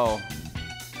of. Oh.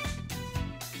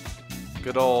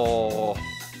 Good old.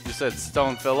 You said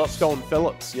Stone Phillips? Stone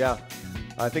Phillips, yeah.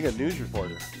 I think a news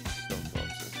reporter. Stone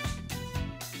Phillips is.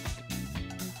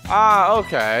 Ah,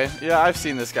 okay. Yeah, I've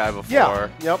seen this guy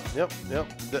before. Yeah. Yep.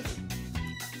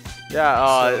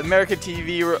 American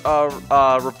TV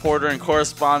reporter and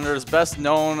correspondent, is best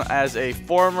known as a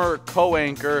former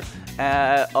co-anchor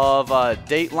of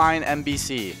Dateline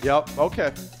NBC. Yep.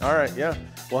 Okay. All right. Yeah.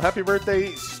 Well, happy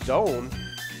birthday, Stone.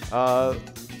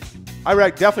 I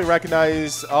definitely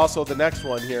recognize also the next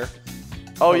one here.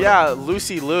 Oh yeah,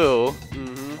 Lucy Liu.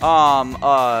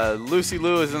 Lucy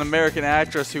Liu is an American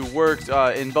actress who worked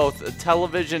in both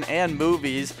television and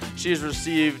movies. She has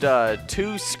received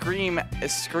 2 Screen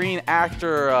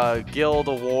Actor Guild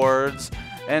Awards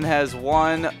and has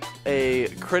won a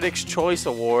Critics' Choice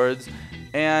Awards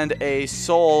and a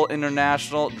Seoul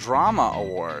International Drama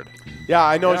Award. Yeah,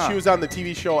 I know she was on the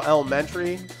TV show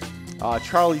Elementary.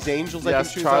 Charlie's Angels, I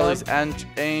think she was Charlie's on.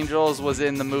 Angels was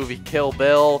in the movie Kill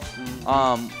Bill.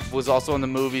 Was also in the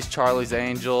movies Charlie's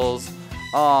Angels.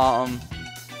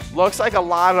 Looks like a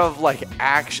lot of like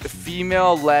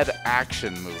female-led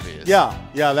action movies. Yeah,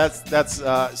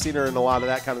 that's seen her in a lot of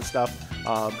that kind of stuff.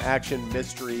 Action,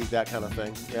 mystery, that kind of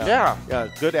thing. Yeah,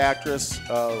 good actress,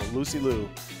 Lucy Liu.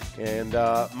 And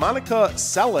Monica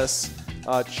Seles,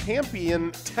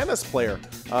 champion tennis player.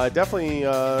 Definitely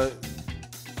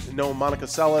know Monica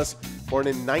Seles, born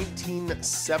in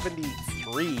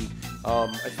 1973.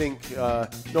 I think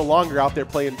no longer out there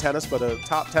playing tennis, but a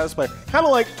top tennis player. Kind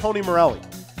of like Tony Morelli.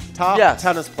 Top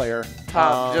tennis player.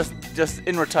 Just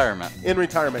in retirement. In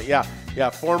retirement, yeah.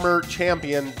 Former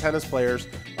champion tennis players.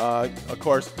 Of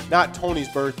course, not Tony's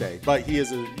birthday, but he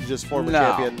is just former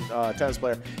champion tennis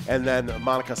player. And then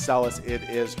Monica Seles, it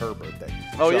is her birthday.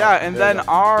 Oh, so, yeah, and then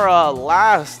our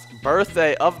last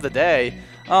birthday of the day,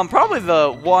 probably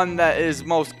the one that is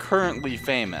most currently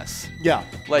famous. Yeah.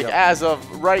 Like as of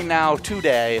right now,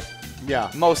 today,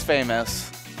 most famous.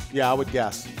 Yeah, I would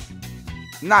guess.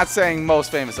 Not saying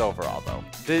most famous overall, though.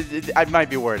 I might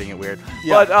be wording it weird.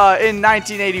 Yeah. But in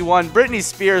 1981, Britney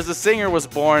Spears, the singer, was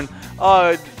born.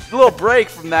 A little break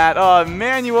from that.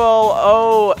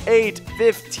 Manuel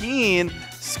 0815,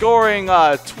 scoring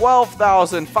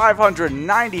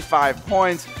 12,595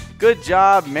 points. Good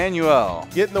job, Manuel.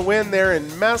 Getting the win there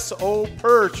in Mess O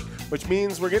Perch, which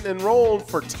means we're getting enrolled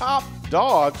for Top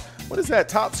Dog. What is that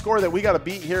top score that we got to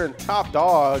beat here in Top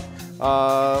Dog?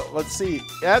 Let's see.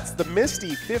 That's the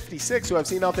Misty 56, who I've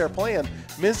seen out there playing.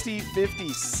 Misty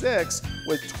 56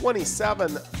 with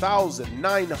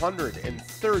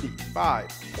 27,935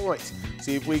 points.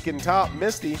 See if we can top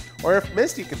Misty, or if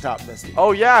Misty can top Misty.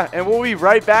 Oh, yeah, and we'll be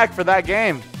right back for that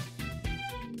game.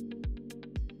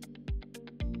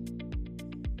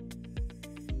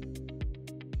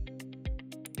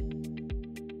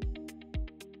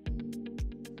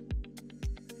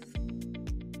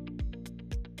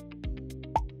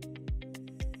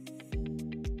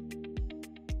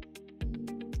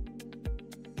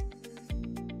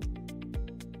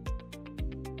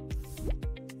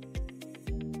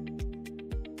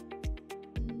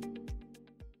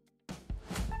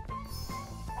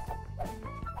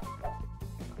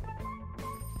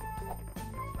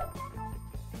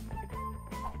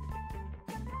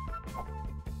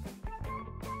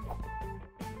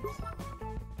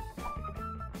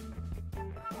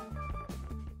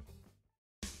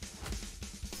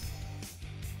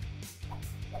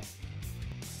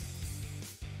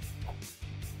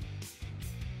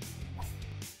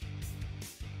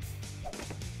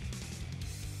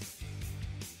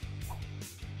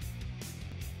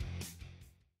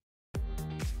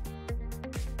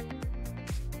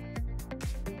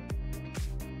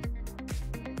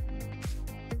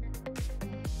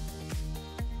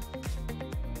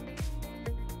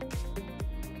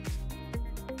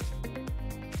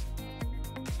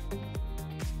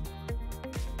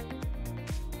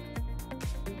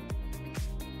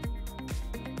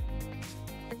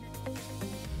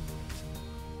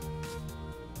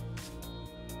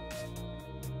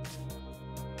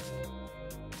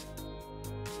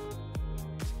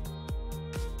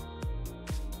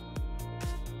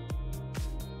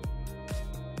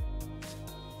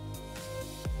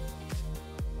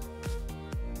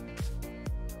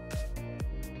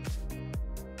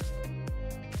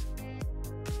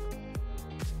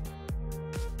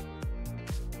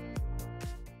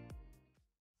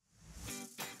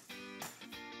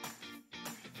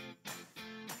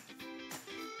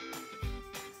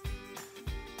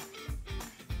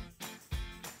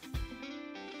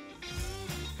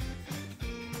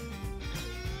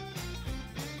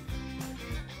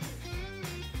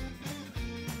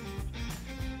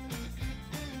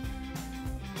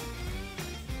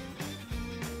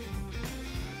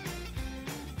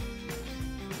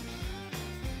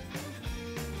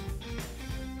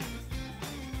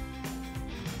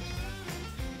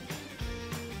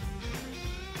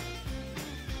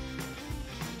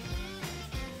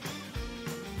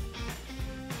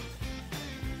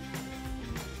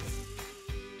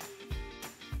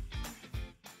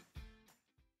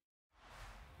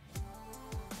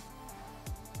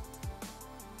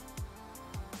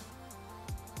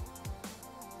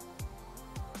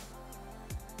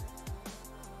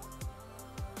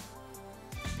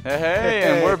 Hey,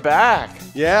 and we're back.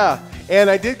 Yeah,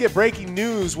 and I did get breaking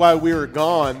news while we were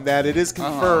gone that it is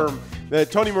confirmed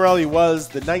that Tony Morelli was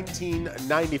the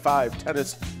 1995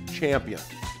 tennis champion.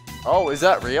 Oh, is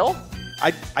that real?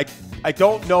 I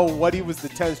don't know what he was the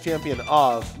tennis champion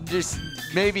of. Just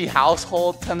maybe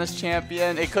household tennis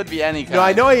champion. It could be any kind. No,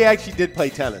 I know he actually did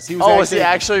play tennis. He was was he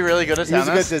actually really good at tennis?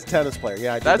 He was a good tennis player.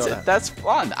 Yeah, I did know that. That's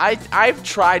fun. I've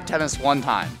tried tennis one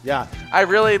time. Yeah. I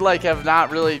really have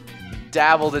not really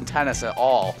dabbled in tennis at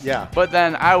all. Yeah. But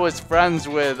then I was friends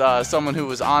with someone who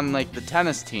was on like the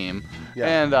tennis team.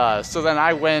 Yeah. And so then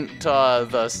I went to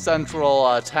the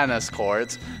central tennis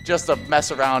courts just to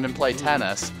mess around and play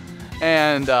tennis.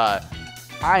 And I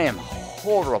am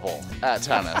horrible at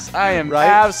tennis. I am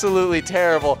absolutely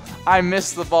terrible. I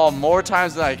miss the ball more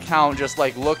times than I count, just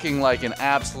like looking like an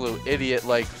absolute idiot,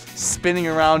 like spinning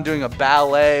around doing a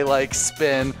ballet like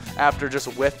spin after just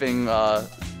whiffing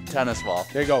tennis ball.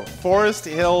 There you go. Forest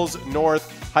Hills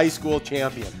North High School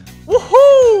champion.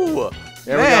 Woohoo!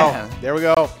 There we go. There we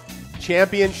go.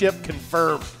 Championship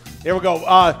confirmed. There we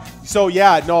go. So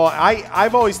yeah, no,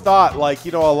 I've always thought, like,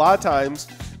 you know, a lot of times,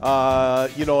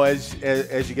 you know, as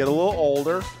you get a little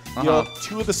older, you know,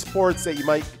 two of the sports that you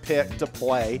might pick to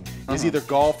play is either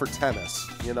golf or tennis,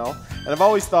 you know? And I've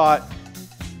always thought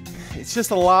it's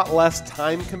just a lot less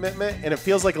time commitment, and it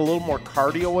feels like a little more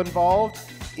cardio involved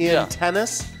in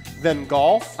tennis than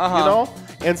golf, you know?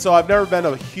 And so I've never been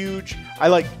a huge, I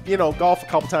like, you know, golf a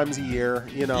couple times a year,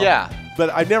 you know? Yeah. But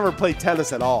I've never played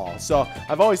tennis at all. So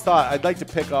I've always thought I'd like to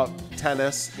pick up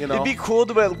tennis, you know? It'd be cool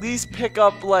to at least pick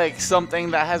up, like,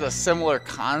 something that has a similar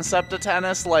concept to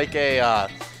tennis, like a,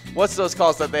 what's those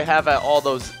called that they have at all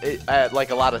those, at,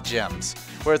 like, a lot of gyms,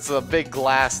 where it's a big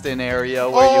glassed-in area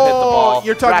where you hit the ball.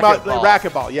 You're talking about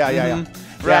racquetball. Yeah.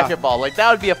 Racquetball. Like, that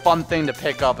would be a fun thing to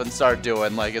pick up and start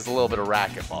doing, like, is a little bit of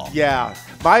racquetball. Yeah.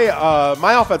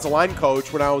 My offensive line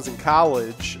coach when I was in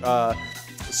college,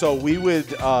 so we'd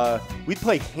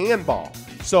play handball.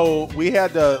 So we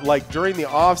had to, like, during the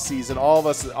off season, all of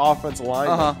us offensive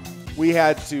linemen, we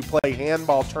had to play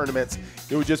handball tournaments.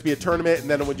 It would just be a tournament, and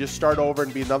then it would just start over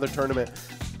and be another tournament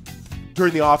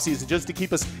during the off season, just to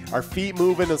keep our feet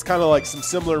moving. It's kind of like some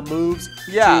similar moves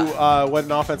to what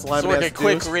an offensive lineman has to do. So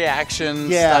like a quick reaction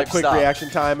reaction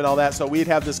time and all that. So we'd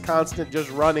have this constant just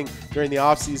running during the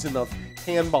off season of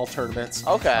handball tournaments.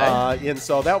 Okay. And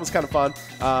so that was kind of fun.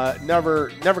 Never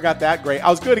got that great. I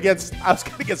was good against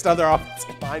other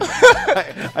offensive linemen.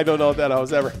 I don't know that I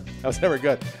was ever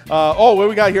good. What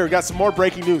we got here? We got some more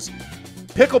breaking news.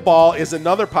 Pickleball is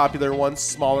another popular one,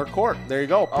 smaller court. There you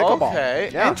go, pickleball.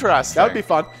 Okay, interesting. That would be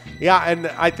fun. Yeah, and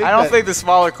I don't think the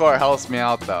smaller court helps me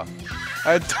out, though.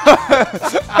 I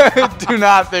do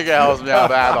not think it helps me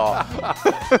out at all.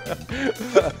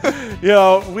 You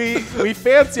know, we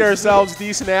fancy ourselves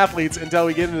decent athletes until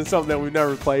we get into something that we've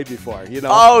never played before, you know?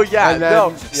 Oh, yeah,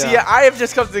 no. See, I have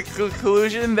just come to the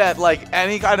conclusion that, like,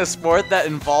 any kind of sport that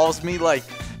involves me, like,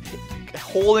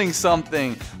 holding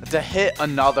something to hit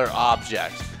another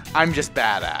object, I'm just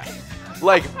bad at.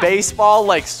 Like baseball,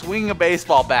 like swinging a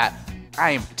baseball bat,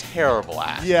 I am terrible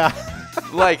at. Yeah.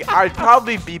 Like, I'd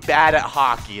probably be bad at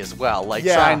hockey as well, like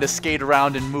trying to skate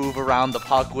around and move around the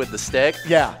puck with the stick.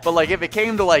 Yeah. But like if it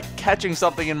came to like catching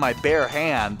something in my bare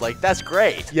hand, like that's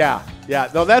great. Yeah.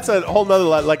 No, that's a whole nother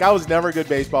level. Like, I was never a good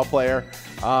baseball player.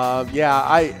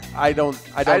 I don't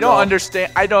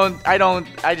understand.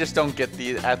 I just don't get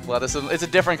the athleticism. It's a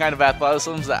different kind of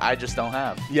athleticism that I just don't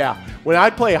have. Yeah. When I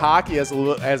play hockey as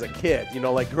a kid, you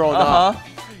know, like growing up,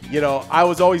 you know, I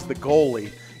was always the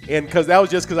goalie. And because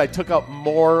I took up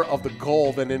more of the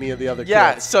goal than any of the other kids.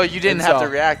 Yeah, so you didn't have to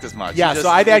react as much. Yeah, so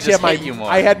I'd actually have I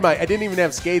didn't even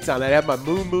have skates on. I'd have my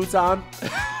moon boots on,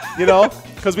 you know,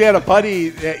 because we had a buddy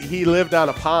that he lived on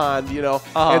a pond, you know,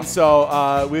 and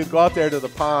so we would go out there to the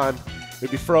pond. It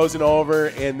would be frozen over,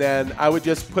 and then I would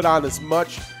just put on as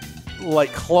much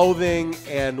like clothing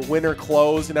and winter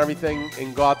clothes and everything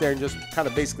and go out there and just kind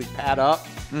of basically pad up,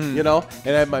 you know,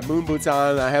 and I had my moon boots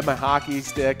on, and I had my hockey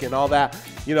stick and all that,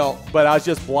 you know, but I was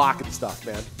just blocking stuff,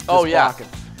 man. Blocking.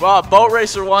 Well, Boat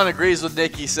Racer 1 agrees with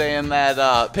Nikki saying that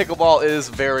pickleball is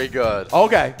very good.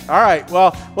 Okay. All right.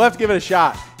 Well, we'll have to give it a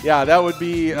shot. Yeah, that would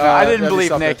be no, I didn't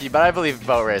believe Nikki, but I believe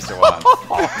Boat Racer 1.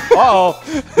 Uh-oh.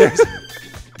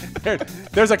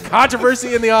 There's a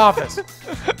controversy in the office.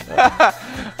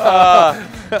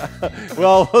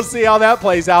 Well, we'll see how that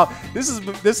plays out. This is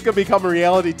gonna become a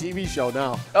reality TV show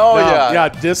now. Oh yeah. Yeah,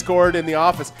 Discord in the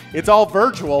office. It's all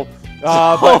virtual,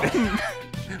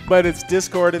 but it's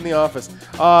Discord in the office.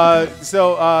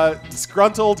 So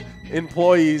disgruntled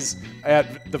employees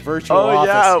at the virtual office.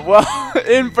 Yeah. Well,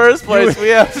 in first place, we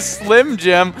have Slim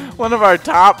Jim, one of our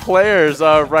top players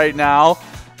right now.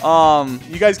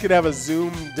 You guys could have a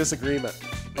Zoom disagreement.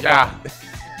 Yeah.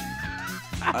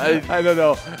 I don't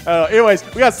know. Anyways,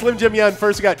 we got Slim Jim in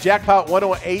first. We got Jackpot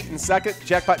 108 in second.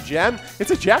 Jackpot Jen.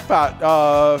 It's a jackpot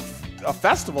a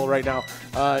festival right now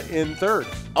in third.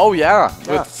 Oh, yeah.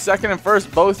 With second and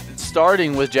first both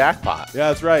starting with Jackpot. Yeah,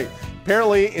 that's right.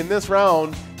 Apparently, in this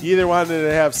round, you either wanted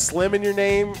to have Slim in your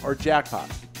name or Jackpot.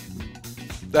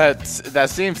 That's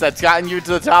gotten you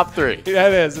to the top 3. Yeah,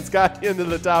 it is. It's got you into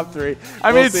the top 3.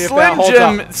 I mean,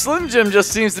 Slim Jim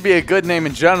just seems to be a good name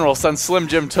in general since Slim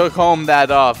Jim took home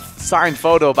that signed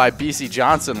photo by BC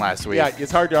Johnson last week. Yeah,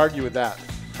 it's hard to argue with that.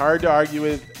 Hard to argue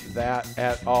with that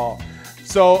at all.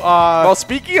 So, well,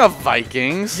 speaking of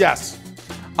Vikings. Yes.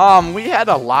 We had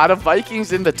a lot of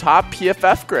Vikings in the top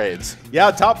PFF grades.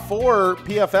 Yeah, top 4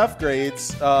 PFF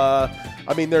grades.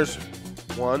 I mean, there's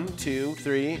 1, 2,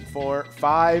 3, 4,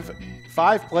 5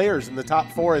 players in the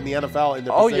top 4 in the NFL in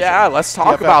the Oh, yeah. Let's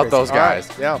talk about those guys.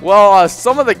 Right. Yeah. Well,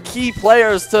 some of the key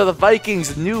players to the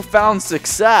Vikings' newfound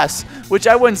success, which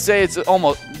I wouldn't say it's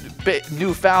almost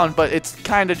newfound, but it's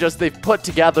kind of just they've put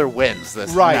together wins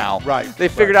now. Right. They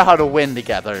figured out how to win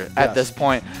together at this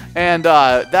point. And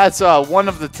that's one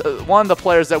of the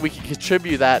players that we can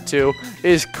contribute that to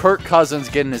is Kirk Cousins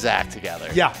getting his act together.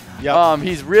 Yeah. Yep.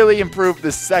 He's really improved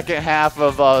the second half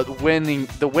of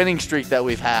the winning streak that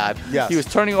we've had. Yes. He was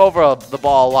turning over the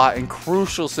ball a lot in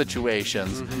crucial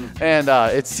situations, and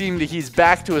it seemed he's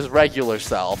back to his regular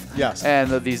self. Yes. And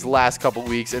these last couple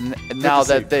weeks, and now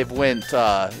that they've went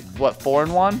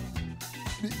 4-1.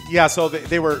 Yeah. So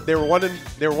they were 1-5,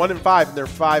 and they're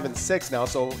 5-6 now.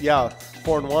 So yeah,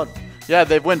 4-1. Yeah,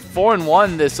 they went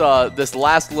 4-1 this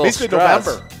last little basically stretch.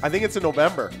 November. I think it's in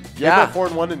November. Yeah. They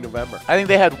went 4-1 in November. I think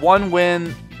they had one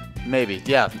win, maybe.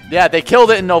 Yeah, they killed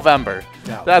it in November.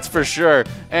 Yeah. That's for sure.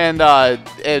 And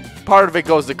part of it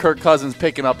goes to Kirk Cousins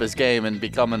picking up his game and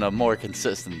becoming a more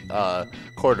consistent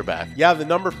quarterback. Yeah, the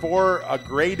number 4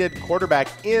 graded quarterback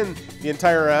in the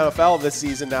entire NFL this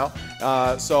season now.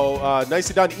 So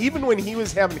nicely done. Even when he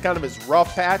was having kind of his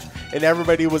rough patch and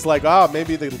everybody was like, oh,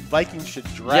 maybe the Vikings should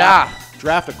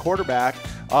draft a quarterback,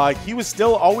 he was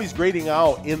still always grading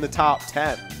out in the top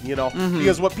 10,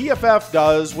 because what PFF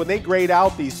does when they grade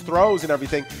out these throws and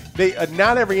everything, they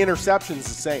not every interception is the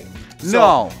same.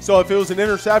 So if it was an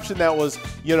interception that was,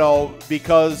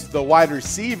 because the wide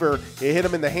receiver, it hit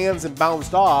him in the hands and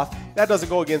bounced off, that doesn't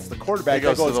go against the quarterback.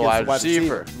 That goes against to the wide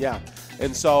receiver. Yeah.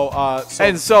 And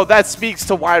so that speaks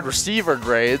to wide receiver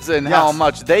grades and how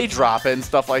much they drop it and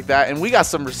stuff like that. And we got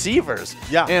some receivers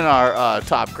in our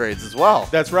top grades as well.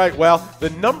 That's right. Well, the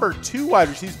number 2 wide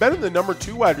receiver, he's been in the number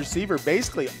 2 wide receiver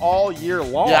basically all year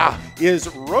long, is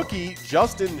rookie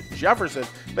Justin Jefferson.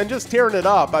 Been just tearing it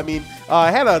up. I mean,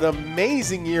 had an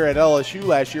amazing year at LSU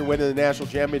last year, winning the national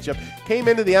championship. Came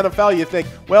into the NFL, you think,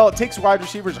 well, it takes wide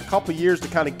receivers a couple years to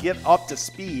kind of get up to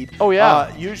speed. Oh,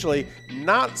 yeah. Usually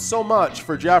not so much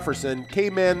for Jefferson.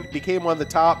 Came in, became one of the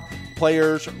top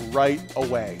players right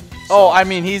away. So, I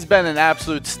mean, he's been an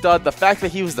absolute stud. The fact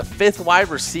that he was the 5th wide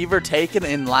receiver taken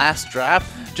in last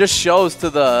draft just shows to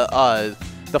the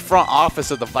front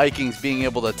office of the Vikings being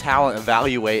able to talent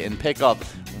evaluate and pick up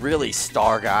really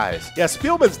star guys. Yeah,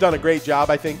 Spielman's done a great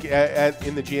job, I think,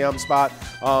 in the GM spot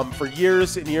for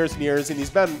years and years and years, and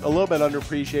he's been a little bit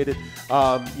underappreciated.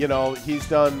 He's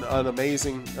done an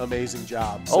amazing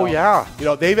job.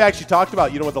 So, they've actually talked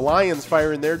about, with the Lions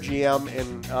firing their GM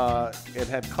and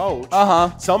head coach.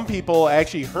 Some people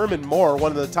actually, Herman Moore,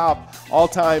 one of the top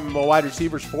all-time wide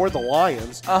receivers for the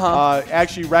Lions,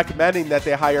 actually recommending that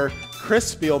they hire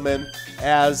Chris Spielman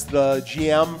as the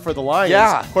GM for the Lions.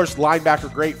 Yeah. Of course,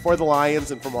 linebacker great for the Lions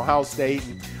and from Ohio State.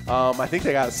 And, I think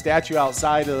they got a statue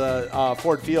outside of the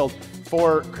Ford Field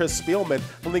for Chris Spielman.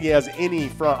 I don't think he has any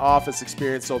front office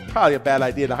experience, so probably a bad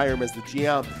idea to hire him as the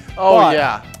GM.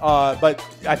 But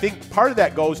I think part of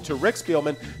that goes to Rick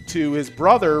Spielman, to his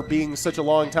brother being such a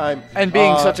long time. And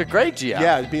being such a great GM.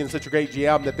 Yeah, being such a great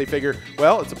GM that they figure,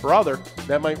 well, it's a brother.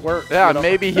 That might work. Yeah,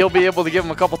 maybe he'll be able to give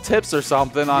him a couple tips or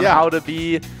something on how to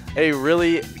be a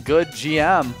really good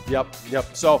GM. Yep.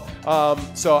 So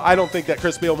I don't think that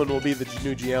Chris Spielman will be the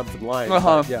new GM for the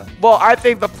Lions. Yeah. Well, I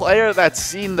think the player that's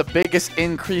seen the biggest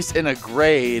increase in a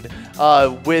grade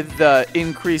with the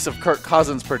increase of Kirk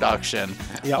Cousins' production,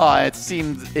 it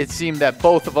seemed that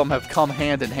both of them have come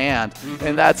hand in hand,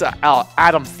 and that's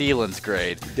Adam Thielen's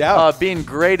grade. Yeah. Being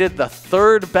graded the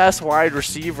 3rd best wide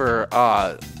receiver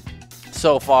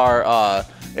so far.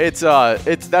 That's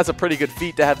a pretty good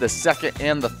feat to have the 2nd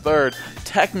and the 3rd.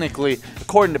 Technically,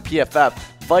 according to PFF,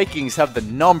 Vikings have the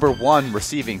 #1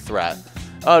 receiving threat,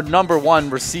 #1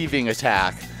 receiving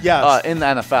attack in the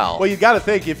NFL. Well, you got to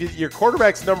think, if your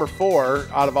quarterback's number 4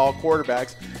 out of all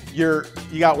quarterbacks, you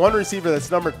got one receiver that's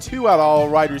number 2 out of all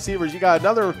wide receivers. You got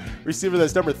another receiver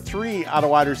that's number 3 out of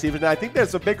wide receivers. And I think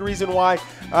that's a big reason why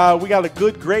we got a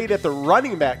good grade at the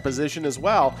running back position as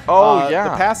well. Yeah.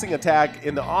 The passing attack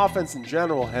in the offense in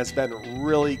general has been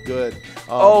really good.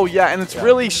 And it's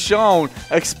really shown,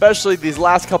 especially these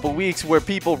last couple weeks, where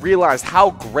people realize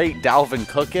how great Dalvin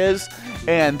Cook is.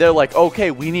 And they're like,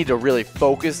 okay, we need to really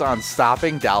focus on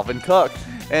stopping Dalvin Cook.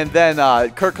 And then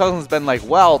Kirk Cousins has been like,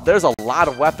 well, there's a lot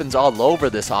of weapons all over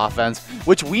this offense,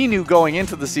 which we knew going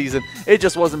into the season. It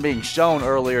just wasn't being shown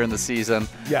earlier in the season.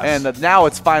 Yes. And now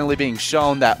it's finally being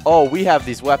shown that, we have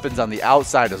these weapons on the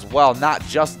outside as well, not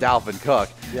just Dalvin Cook.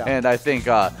 Yeah. And I think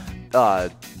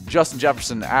Justin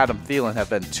Jefferson and Adam Thielen have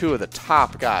been 2 of the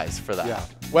top guys for that. Yeah.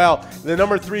 Well, the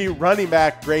number 3 running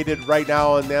back graded right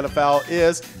now in the NFL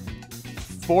is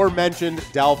aforementioned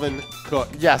Dalvin Cook.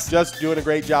 Yes. Just doing a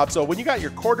great job. So when you got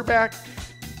your quarterback,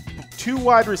 2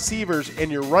 wide receivers,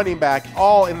 and your running back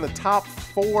all in the top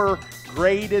 4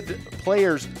 graded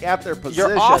players at their position.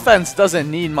 Your offense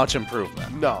doesn't need much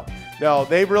improvement. No,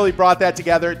 they really brought that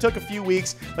together. It took a few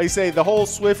weeks. Like you say, the whole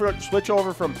switch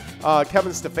over from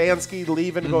Kevin Stefanski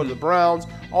leaving to go to the Browns,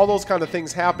 all those kind of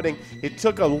things happening. It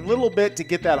took a little bit to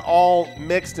get that all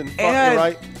mixed and funky,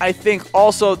 right? I think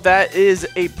also that is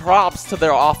a props to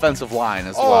their offensive line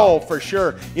as well. Oh, for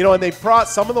sure. And they brought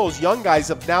some of those young guys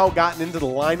have now gotten into the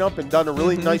lineup and done a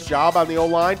really nice job on the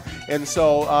O-line. And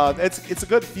so it's a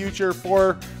good future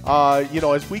for,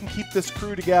 as we can keep this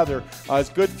crew together,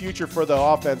 it's a good future for the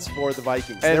offense for the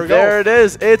Vikings. And there it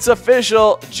is. It's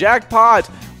official. Jackpot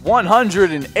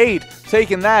 108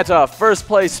 taking that first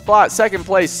place spot. Second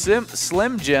place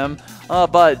Slim Jim,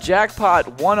 but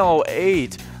Jackpot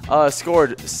 108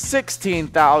 scored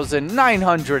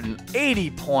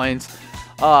 16,980 points.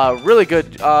 Really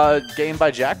good game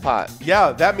by Jackpot.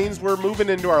 Yeah, that means we're moving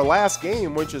into our last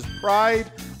game, which is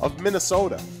Pride of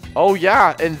Minnesota. Oh,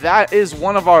 yeah, and that is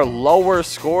one of our lower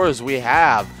scores we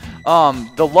have.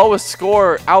 The lowest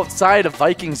score outside of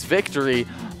Vikings victory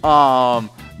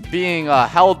being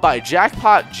held by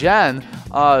Jackpot Jen,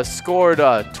 scored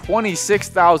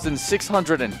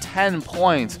 26,610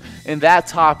 points in that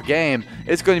top game.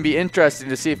 It's going to be interesting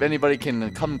to see if anybody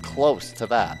can come close to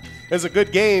that. It's a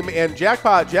good game, and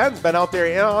Jackpot Jen's been out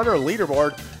there on our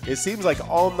leaderboard, it seems like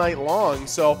all night long.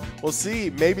 So we'll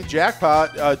see. Maybe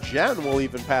Jackpot Jen will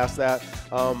even pass that.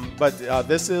 But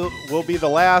this will be the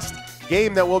last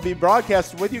game that will be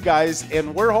broadcasted with you guys,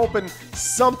 and we're hoping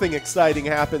something exciting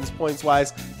happens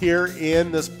points-wise here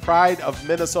in this Pride of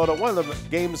Minnesota, one of the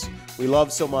games we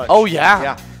love so much. Oh, yeah.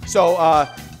 Yeah. So,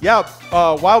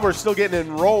 while we're still getting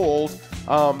enrolled,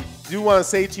 do want to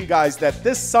say to you guys that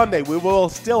this Sunday we will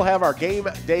still have our game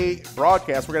day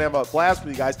broadcast. We're going to have a blast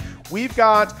with you guys. We've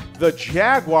got the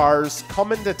Jaguars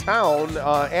coming to town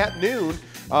at noon.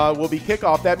 Will be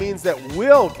kickoff. That means that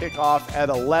we'll kick off at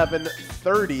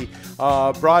 11:30,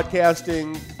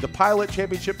 broadcasting the Pilot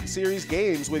Championship Series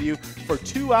games with you for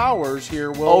 2 hours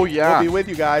here. We'll be with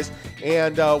you guys,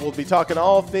 and we'll be talking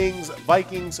all things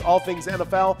Vikings, all things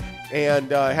NFL,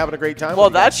 and having a great time. Well,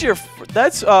 that's your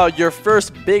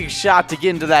first big shot to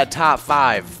get into that top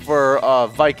 5 for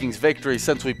Vikings victory,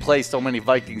 since we play so many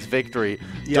Vikings victory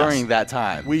during that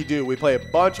time. We do. We play a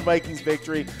bunch of Vikings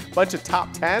victory, a bunch of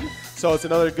top 10. So it's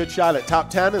another good shot at top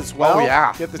 10 as well. Oh,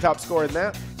 yeah. Get the top score in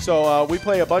that. So we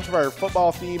play a bunch of our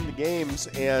football-themed games.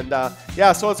 And,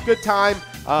 so it's a good time.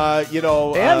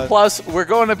 And plus, we're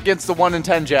going up against the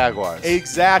 1-10 Jaguars.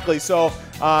 Exactly. So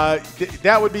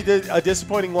that would be a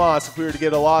disappointing loss if we were to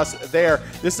get a loss there.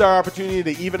 This is our opportunity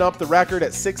to even up the record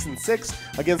at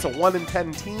 6-6 against a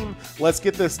 1-10 team. Let's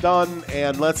get this done,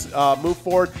 and let's move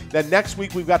forward. Then next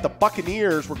week we've got the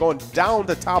Buccaneers. We're going down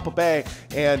to Tampa Bay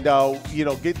and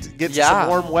get some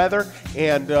warm weather.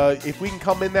 And if we can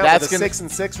come in that with a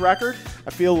 6-6 record,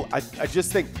 I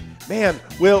just think, man,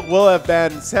 we'll have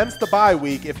been, since the bye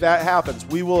week, if that happens,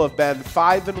 we will have been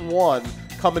 5-1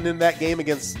 coming in that game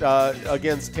against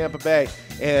Tampa Bay,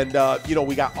 and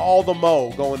we got all the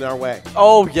mo going our way.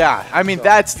 Oh yeah, I mean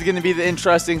that's going to be the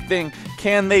interesting thing.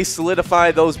 Can they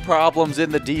solidify those problems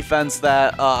in the defense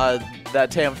that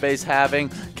Tampa Bay's having?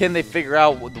 Can they figure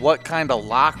out what kind of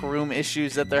locker room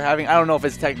issues that they're having? I don't know if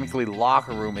it's technically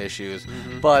locker room issues,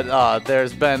 but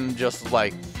there's been just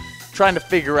like trying to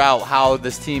figure out how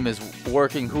this team is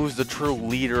working, who's the true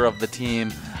leader of the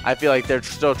team. I feel like they're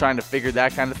still trying to figure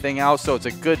that kind of thing out, so it's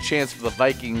a good chance for the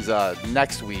Vikings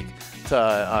next week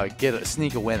to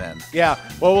sneak a win in. Yeah,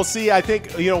 well, we'll see. I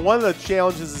think one of the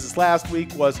challenges this last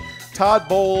week was Todd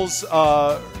Bowles'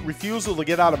 refusal to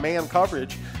get out of man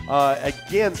coverage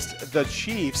against the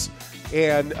Chiefs,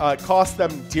 and cost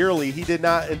them dearly. He did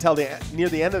not until near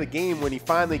the end of the game, when he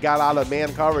finally got out of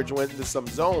man coverage and went into some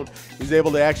zone, he was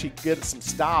able to actually get some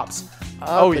stops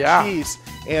on the Chiefs.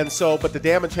 And so, but the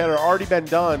damage had already been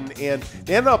done, and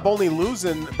they ended up only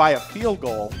losing by a field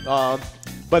goal.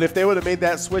 But if they would have made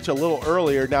that switch a little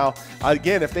earlier, now,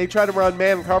 again, if they try to run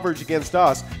man coverage against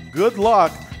us, good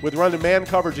luck with running man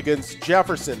coverage against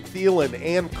Jefferson, Thielen,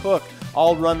 and Cook,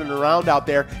 all running around out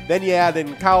there. Then you add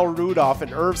in Kyle Rudolph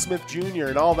and Irv Smith Jr.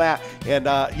 and all that. And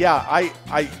I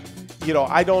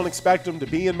don't expect them to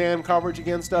be in man coverage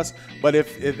against us, but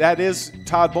if that is,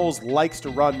 Todd Bowles likes to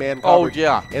run man coverage. Oh,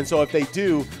 yeah. And so if they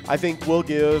do, I think we'll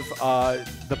give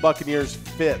the Buccaneers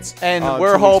fits. And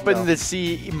we're hoping to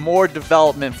see more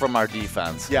development from our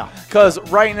defense. Yeah. Because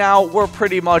right now, we're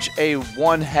pretty much a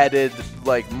one-headed,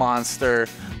 monster,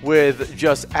 with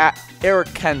just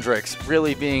Eric Kendricks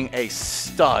really being a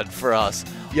stud for us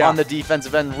on the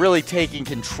defensive end, really taking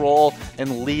control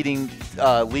and leading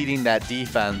that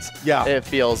defense, it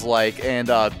feels like, and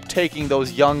taking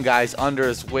those young guys under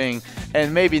his wing,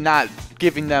 and maybe not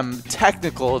giving them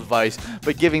technical advice,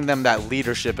 but giving them that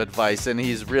leadership advice. And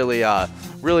he's really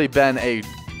been a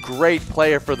great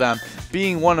player for them,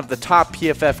 being one of the top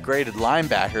PFF graded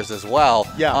linebackers as well,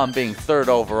 being 3rd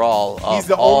overall He's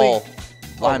the all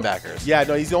linebackers. Yeah,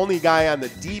 no, he's the only guy on the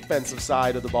defensive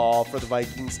side of the ball for the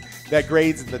Vikings that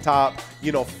grades in the top,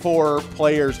 4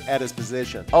 players at his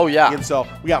position. Oh, yeah. And so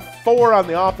we got 4 on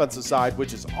the offensive side,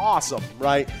 which is awesome,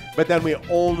 right? But then we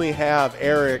only have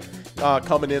Eric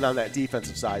coming in on that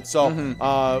defensive side. So,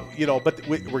 but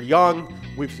we're young.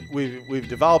 We've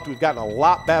developed. We've gotten a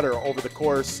lot better over the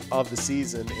course of the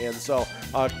season. And so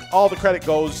all the credit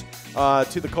goes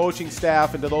to the coaching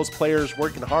staff and to those players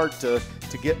working hard to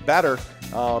get better.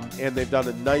 And they've done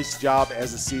a nice job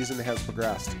as the season has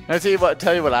progressed. I'll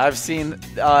tell you what I've seen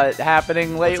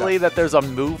happening lately that there's a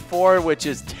move for, which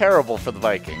is terrible for the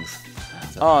Vikings.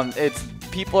 It's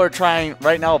people are trying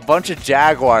right now. A bunch of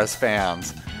Jaguars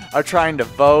fans are trying to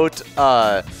vote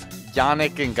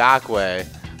Yannick Ngakoue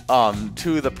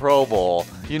to the Pro Bowl.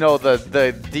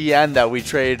 The DN that we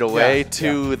traded away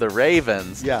to the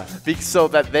Ravens. Yeah. So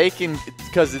that they can,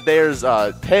 because there's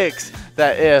picks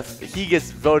that if he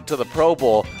gets voted to the Pro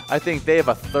Bowl, I think they have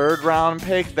a 3rd round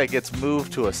pick that gets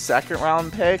moved to a 2nd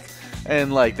round pick,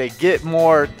 and they get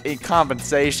more in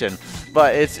compensation.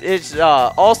 But it's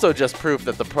also just proof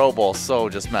that the Pro Bowl is so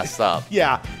just messed up.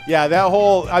 Yeah, that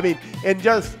whole, and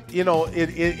just,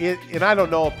 and I don't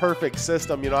know a perfect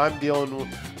system. I'm dealing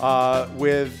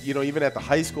with, even at the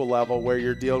high school level, where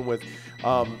you're dealing with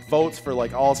votes for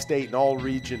all state and all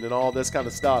region and all this kind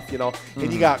of stuff,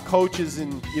 and you got coaches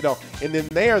and, and then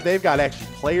they've got actually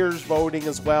players voting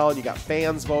as well, and you got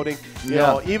fans voting. You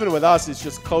know, even with us, it's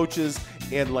just coaches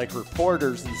and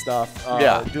reporters and stuff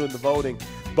doing the voting.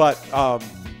 But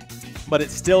it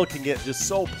still can get just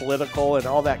so political and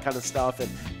all that kind of stuff, and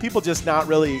people just not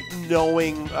really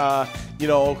knowing,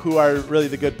 who are really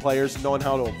the good players, knowing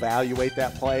how to evaluate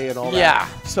that play and all that. Yeah.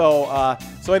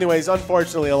 So anyways,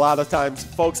 unfortunately, a lot of times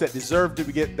folks that deserve to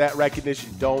get that recognition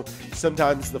don't.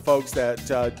 Sometimes the folks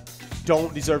that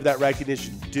don't deserve that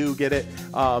recognition do get it.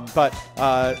 But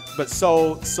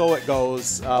so it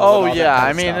goes. Oh yeah,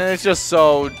 it's just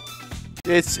so.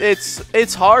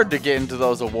 It's hard to get into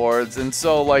those awards, and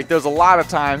so there's a lot of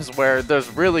times where there's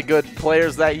really good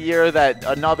players that year that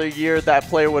another year that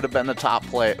player would have been the top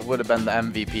player, would have been the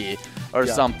MVP or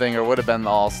something, or would have been the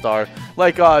All-Star.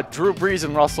 Drew Brees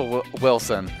and Russell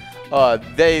Wilson.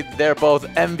 They're both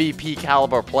MVP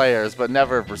caliber players, but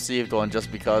never received one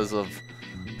just because of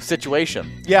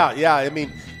situation. Yeah.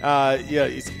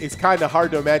 It's kind of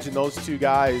hard to imagine those two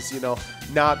guys,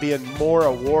 not being more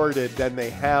awarded than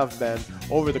they have been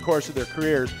over the course of their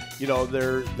careers.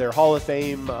 They're Hall of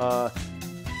Fame,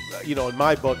 in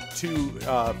my book, 2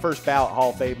 first ballot Hall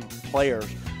of Fame players,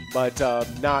 but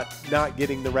not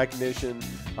getting the recognition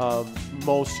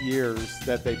most years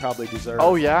that they probably deserve.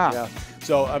 Oh yeah.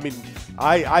 So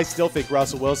I still think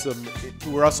Russell Wilson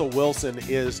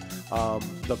is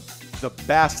the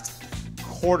best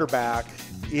quarterback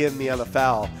in the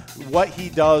NFL. What he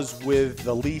does with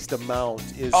the least amount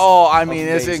is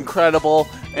it's incredible.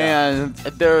 And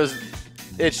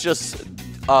it's just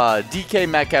DK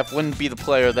Metcalf wouldn't be the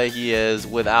player that he is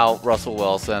without Russell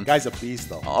Wilson. Guy's a beast,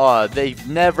 though. They've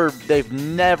never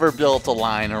built a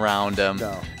line around him.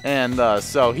 No. And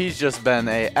so he's just been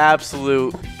an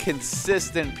absolute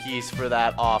consistent piece for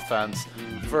that offense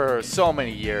for so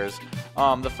many years.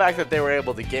 The fact that they were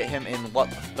able to get him in, what,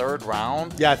 the 3rd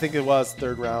round? Yeah, I think it was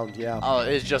 3rd round, yeah.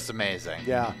 Is just amazing.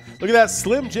 Yeah. Look at that.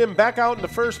 Slim Jim back out into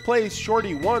first place.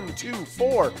 Shorty 1, 2,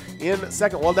 4 in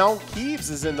 2nd. Well, now Keeves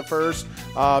is in the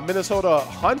 1st. Minnesota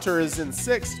Hunter is in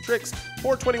 6th. Tricks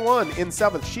 421 in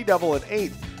 7th. She-Devil in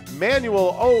 8th.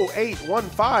 Manuel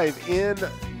 0815 in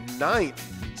 9th.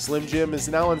 Slim Jim is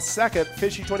now in 2nd.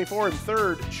 Fishy 24 in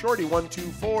 3rd. Shorty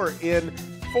 124 in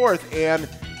 4th. And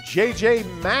JJ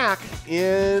Mack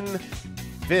in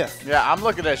 5th. Yeah, I'm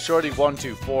looking at Shorty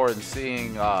 124 and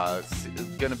seeing,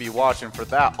 going to be watching for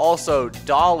that. Also,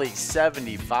 Dolly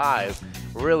 75,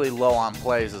 really low on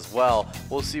plays as well.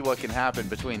 We'll see what can happen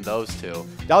between those two.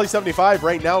 Dolly 75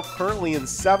 right now currently in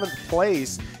 7th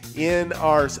place in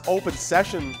our open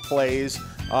session plays.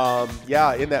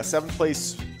 Yeah, in that 7th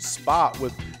place spot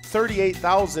with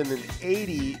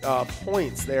 38,080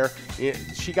 points there.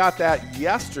 She got that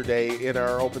yesterday in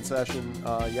our open session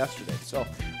yesterday. So,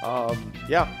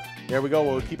 yeah, there we go.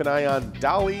 We'll keep an eye on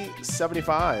Dolly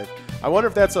 75. I wonder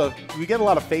if that's we get a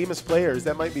lot of famous players.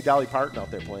 That might be Dolly Parton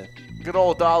out there playing. Good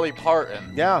old Dolly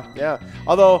Parton. Yeah, yeah.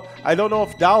 Although, I don't know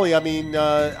if Dolly, I mean,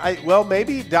 well,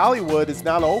 maybe Dollywood is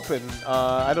not open.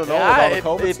 I don't know with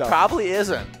all the COVID stuff. It probably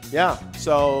isn't. Yeah,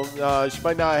 so she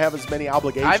might not have as many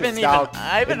obligations. I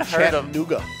haven't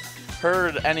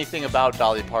heard anything about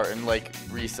Dolly Parton like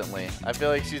recently. I feel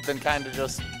like she's been kind of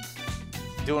just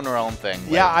doing her own thing.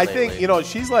 Yeah, I think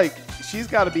she's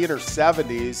got to be in her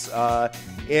 70s,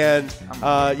 and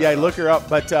look her up.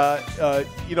 But I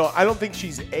don't think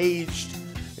she's aged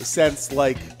since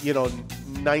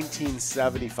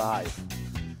 1975.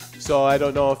 So I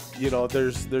don't know if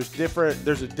there's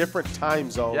a different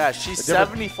time zone. Yeah, she's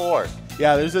 74.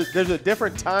 Yeah, there's a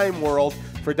different time world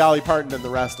for Dolly Parton than the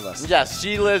rest of us. Yes,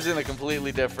 she lives in a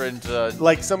completely different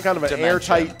like some kind of an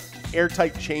airtight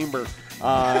chamber.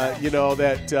 That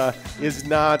is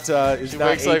not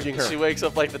aging her. She wakes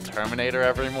up like the Terminator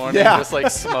every morning, just like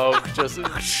smoke, just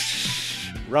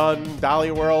run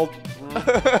Dolly World.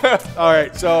 All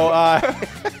right, so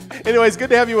anyways,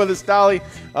 good to have you with us, Dolly.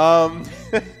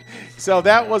 So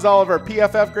that was all of our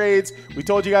PFF grades. We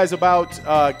told you guys about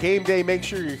game day. Make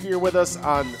sure you're here with us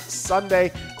on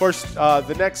Sunday. Of course,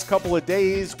 the next couple of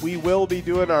days, we will be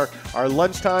doing our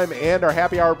lunchtime and our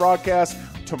happy hour broadcast.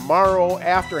 Tomorrow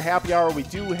after happy hour, we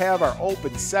do have our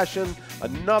open session,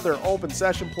 another open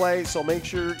session play, so make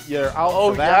sure you're out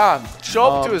for that. Yeah. Show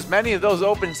up to as many of those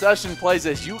open session plays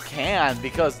as you can,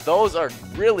 because those are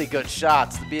really good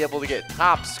shots to be able to get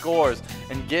top scores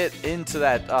and get into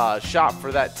that shop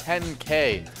for that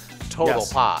 10K total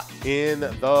pot. In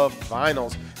the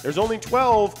finals. There's only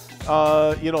 12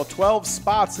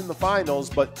 spots in the finals,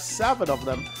 but 7 of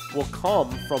them will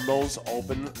come from those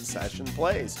open session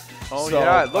plays. Oh, so,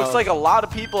 yeah. It looks like a lot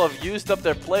of people have used up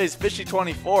their plays.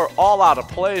 Fishy24 all out of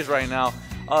plays right now,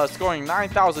 scoring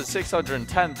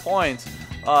 9,610 points.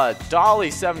 Dolly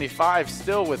 75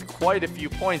 still with quite a few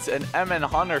points, and MN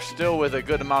Hunter still with a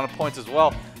good amount of points as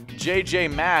well.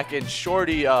 JJ Mack and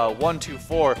Shorty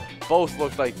 124 both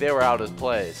looked like they were out of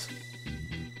plays.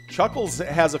 Chuckles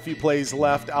has a few plays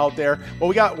left out there.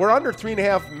 Well, we're under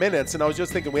 3.5 minutes, and I was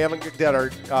just thinking we haven't done our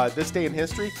this day in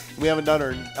history. We haven't done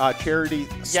our charity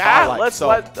spotlight. Yeah, let's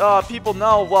let people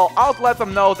know. Well, I'll let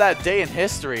them know that day in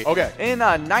history. Okay. In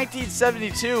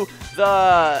 1972,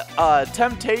 the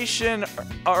Temptations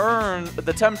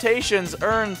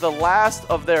earned the last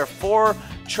of their 4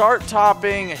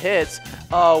 chart-topping hits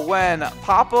when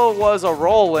Papa Was a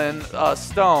Rollin'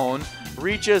 Stone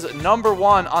reaches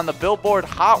 #1 on the Billboard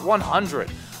Hot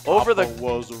 100. Papa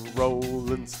was a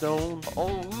rolling stone.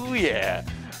 Oh, yeah.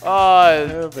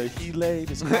 He laid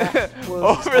his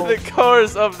over the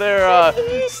course of their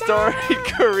storied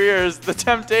careers, the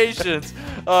Temptations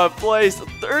placed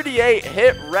 38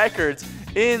 hit records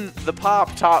in the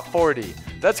pop top 40.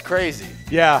 That's crazy.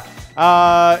 Yeah.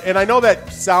 And I know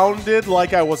that sounded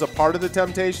like I was a part of the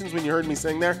Temptations when you heard me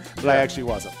sing there, but I actually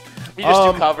wasn't. You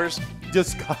just do covers?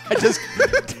 Just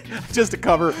a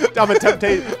cover. I'm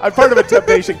part of a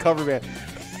Temptation cover band.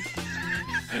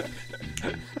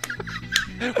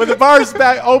 When the bars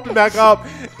open back up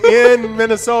in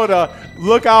Minnesota,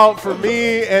 look out for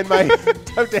me and my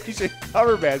Temptation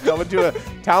cover band coming to a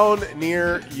town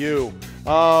near you.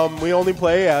 We only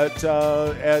play at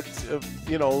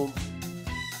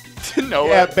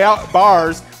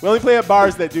bars. We only play at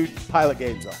bars that do pilot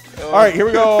games, though. All right, here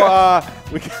we go.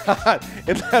 We got,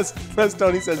 unless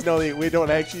Tony says no, we don't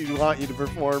actually want you to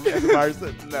perform at the bars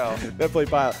that play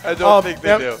pilot. I don't think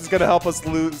they do. It's going to help us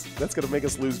lose. That's going to make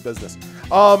us lose business.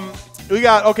 We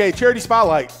got, charity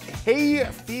spotlight.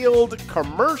 Hayfield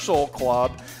Commercial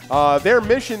Club. Their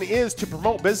mission is to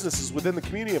promote businesses within the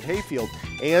community of Hayfield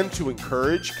and to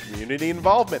encourage community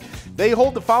involvement. They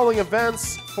hold the following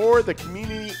events for the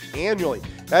community annually.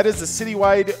 That is the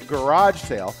citywide garage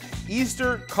sale,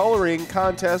 Easter coloring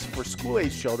contest for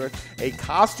school-age children, a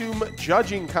costume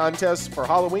judging contest for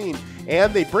Halloween,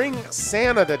 and they bring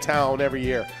Santa to town every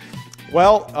year.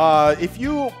 Well, if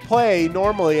you play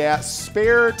normally at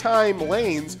Spare Time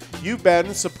Lanes, you've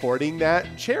been supporting that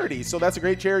charity. So that's a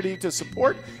great charity to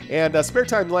support. And Spare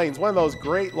Time Lanes, one of those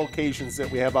great locations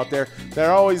that we have out there. There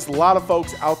are always a lot of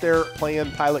folks out there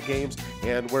playing pilot games,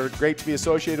 and we're great to be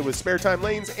associated with Spare Time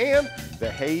Lanes and the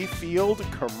Hayfield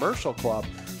Commercial Club.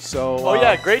 So,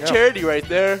 great charity right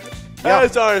there.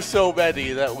 As are so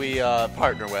many that we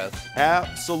partner with.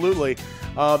 Absolutely.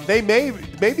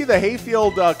 Maybe the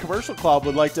Hayfield Commercial Club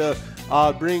would like to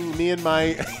bring me and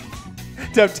my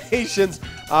Temptations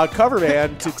cover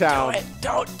band to town.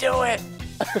 Don't do it.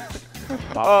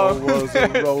 Papa was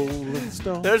a rolling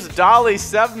stone. There's Dolly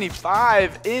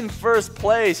 75 in first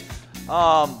place.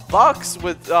 Bucks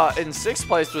with in sixth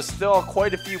place with still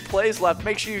quite a few plays left.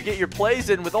 Make sure you get your plays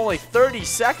in with only 30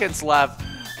 seconds left.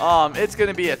 It's going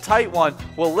to be a tight one.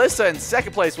 Willissa in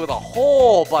second place with a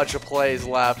whole bunch of plays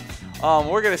left.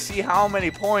 We're going to see how many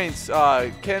points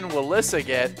can Willissa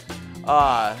get.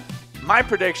 My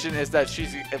prediction is that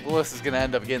Willissa's going to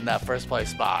end up getting that first place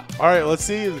spot. All right, let's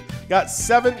see. Got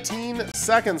 17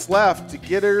 seconds left to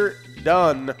get her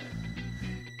done.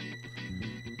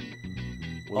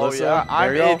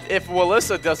 Willissa, if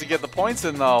Willissa doesn't get the points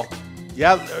in, though.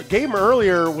 Yeah, game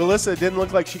earlier, Willissa didn't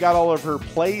look like she got all of her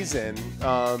plays in.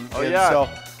 So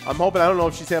I'm hoping, I don't know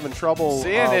if she's having trouble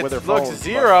with her phone. Looks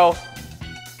 0.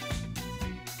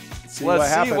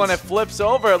 Let's see when it flips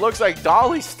over. It looks like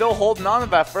Dolly's still holding on to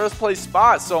that first place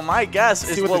spot. So my guess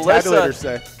is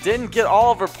Willissa didn't get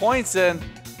all of her points in.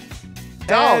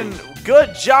 And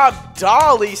good job,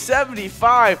 Dolly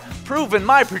 75, proving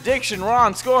my prediction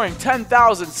wrong, scoring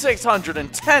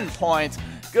 10,610 points.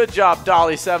 Good job,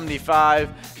 Dolly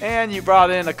 75. And you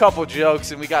brought in a couple jokes,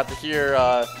 and we got to hear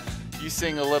you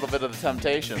sing a little bit of the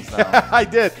Temptations now. I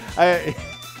did.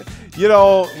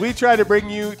 We try to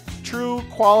bring you true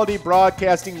quality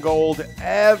broadcasting gold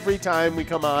every time we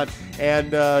come on.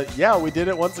 And, we did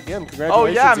it once again.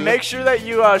 Congratulations. Oh, yeah. Make sure that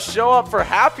you show up for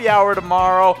happy hour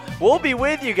tomorrow. We'll be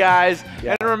with you guys.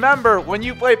 Yeah. And remember, when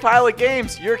you play pilot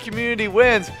games, your community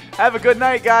wins. Have a good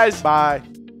night, guys. Bye.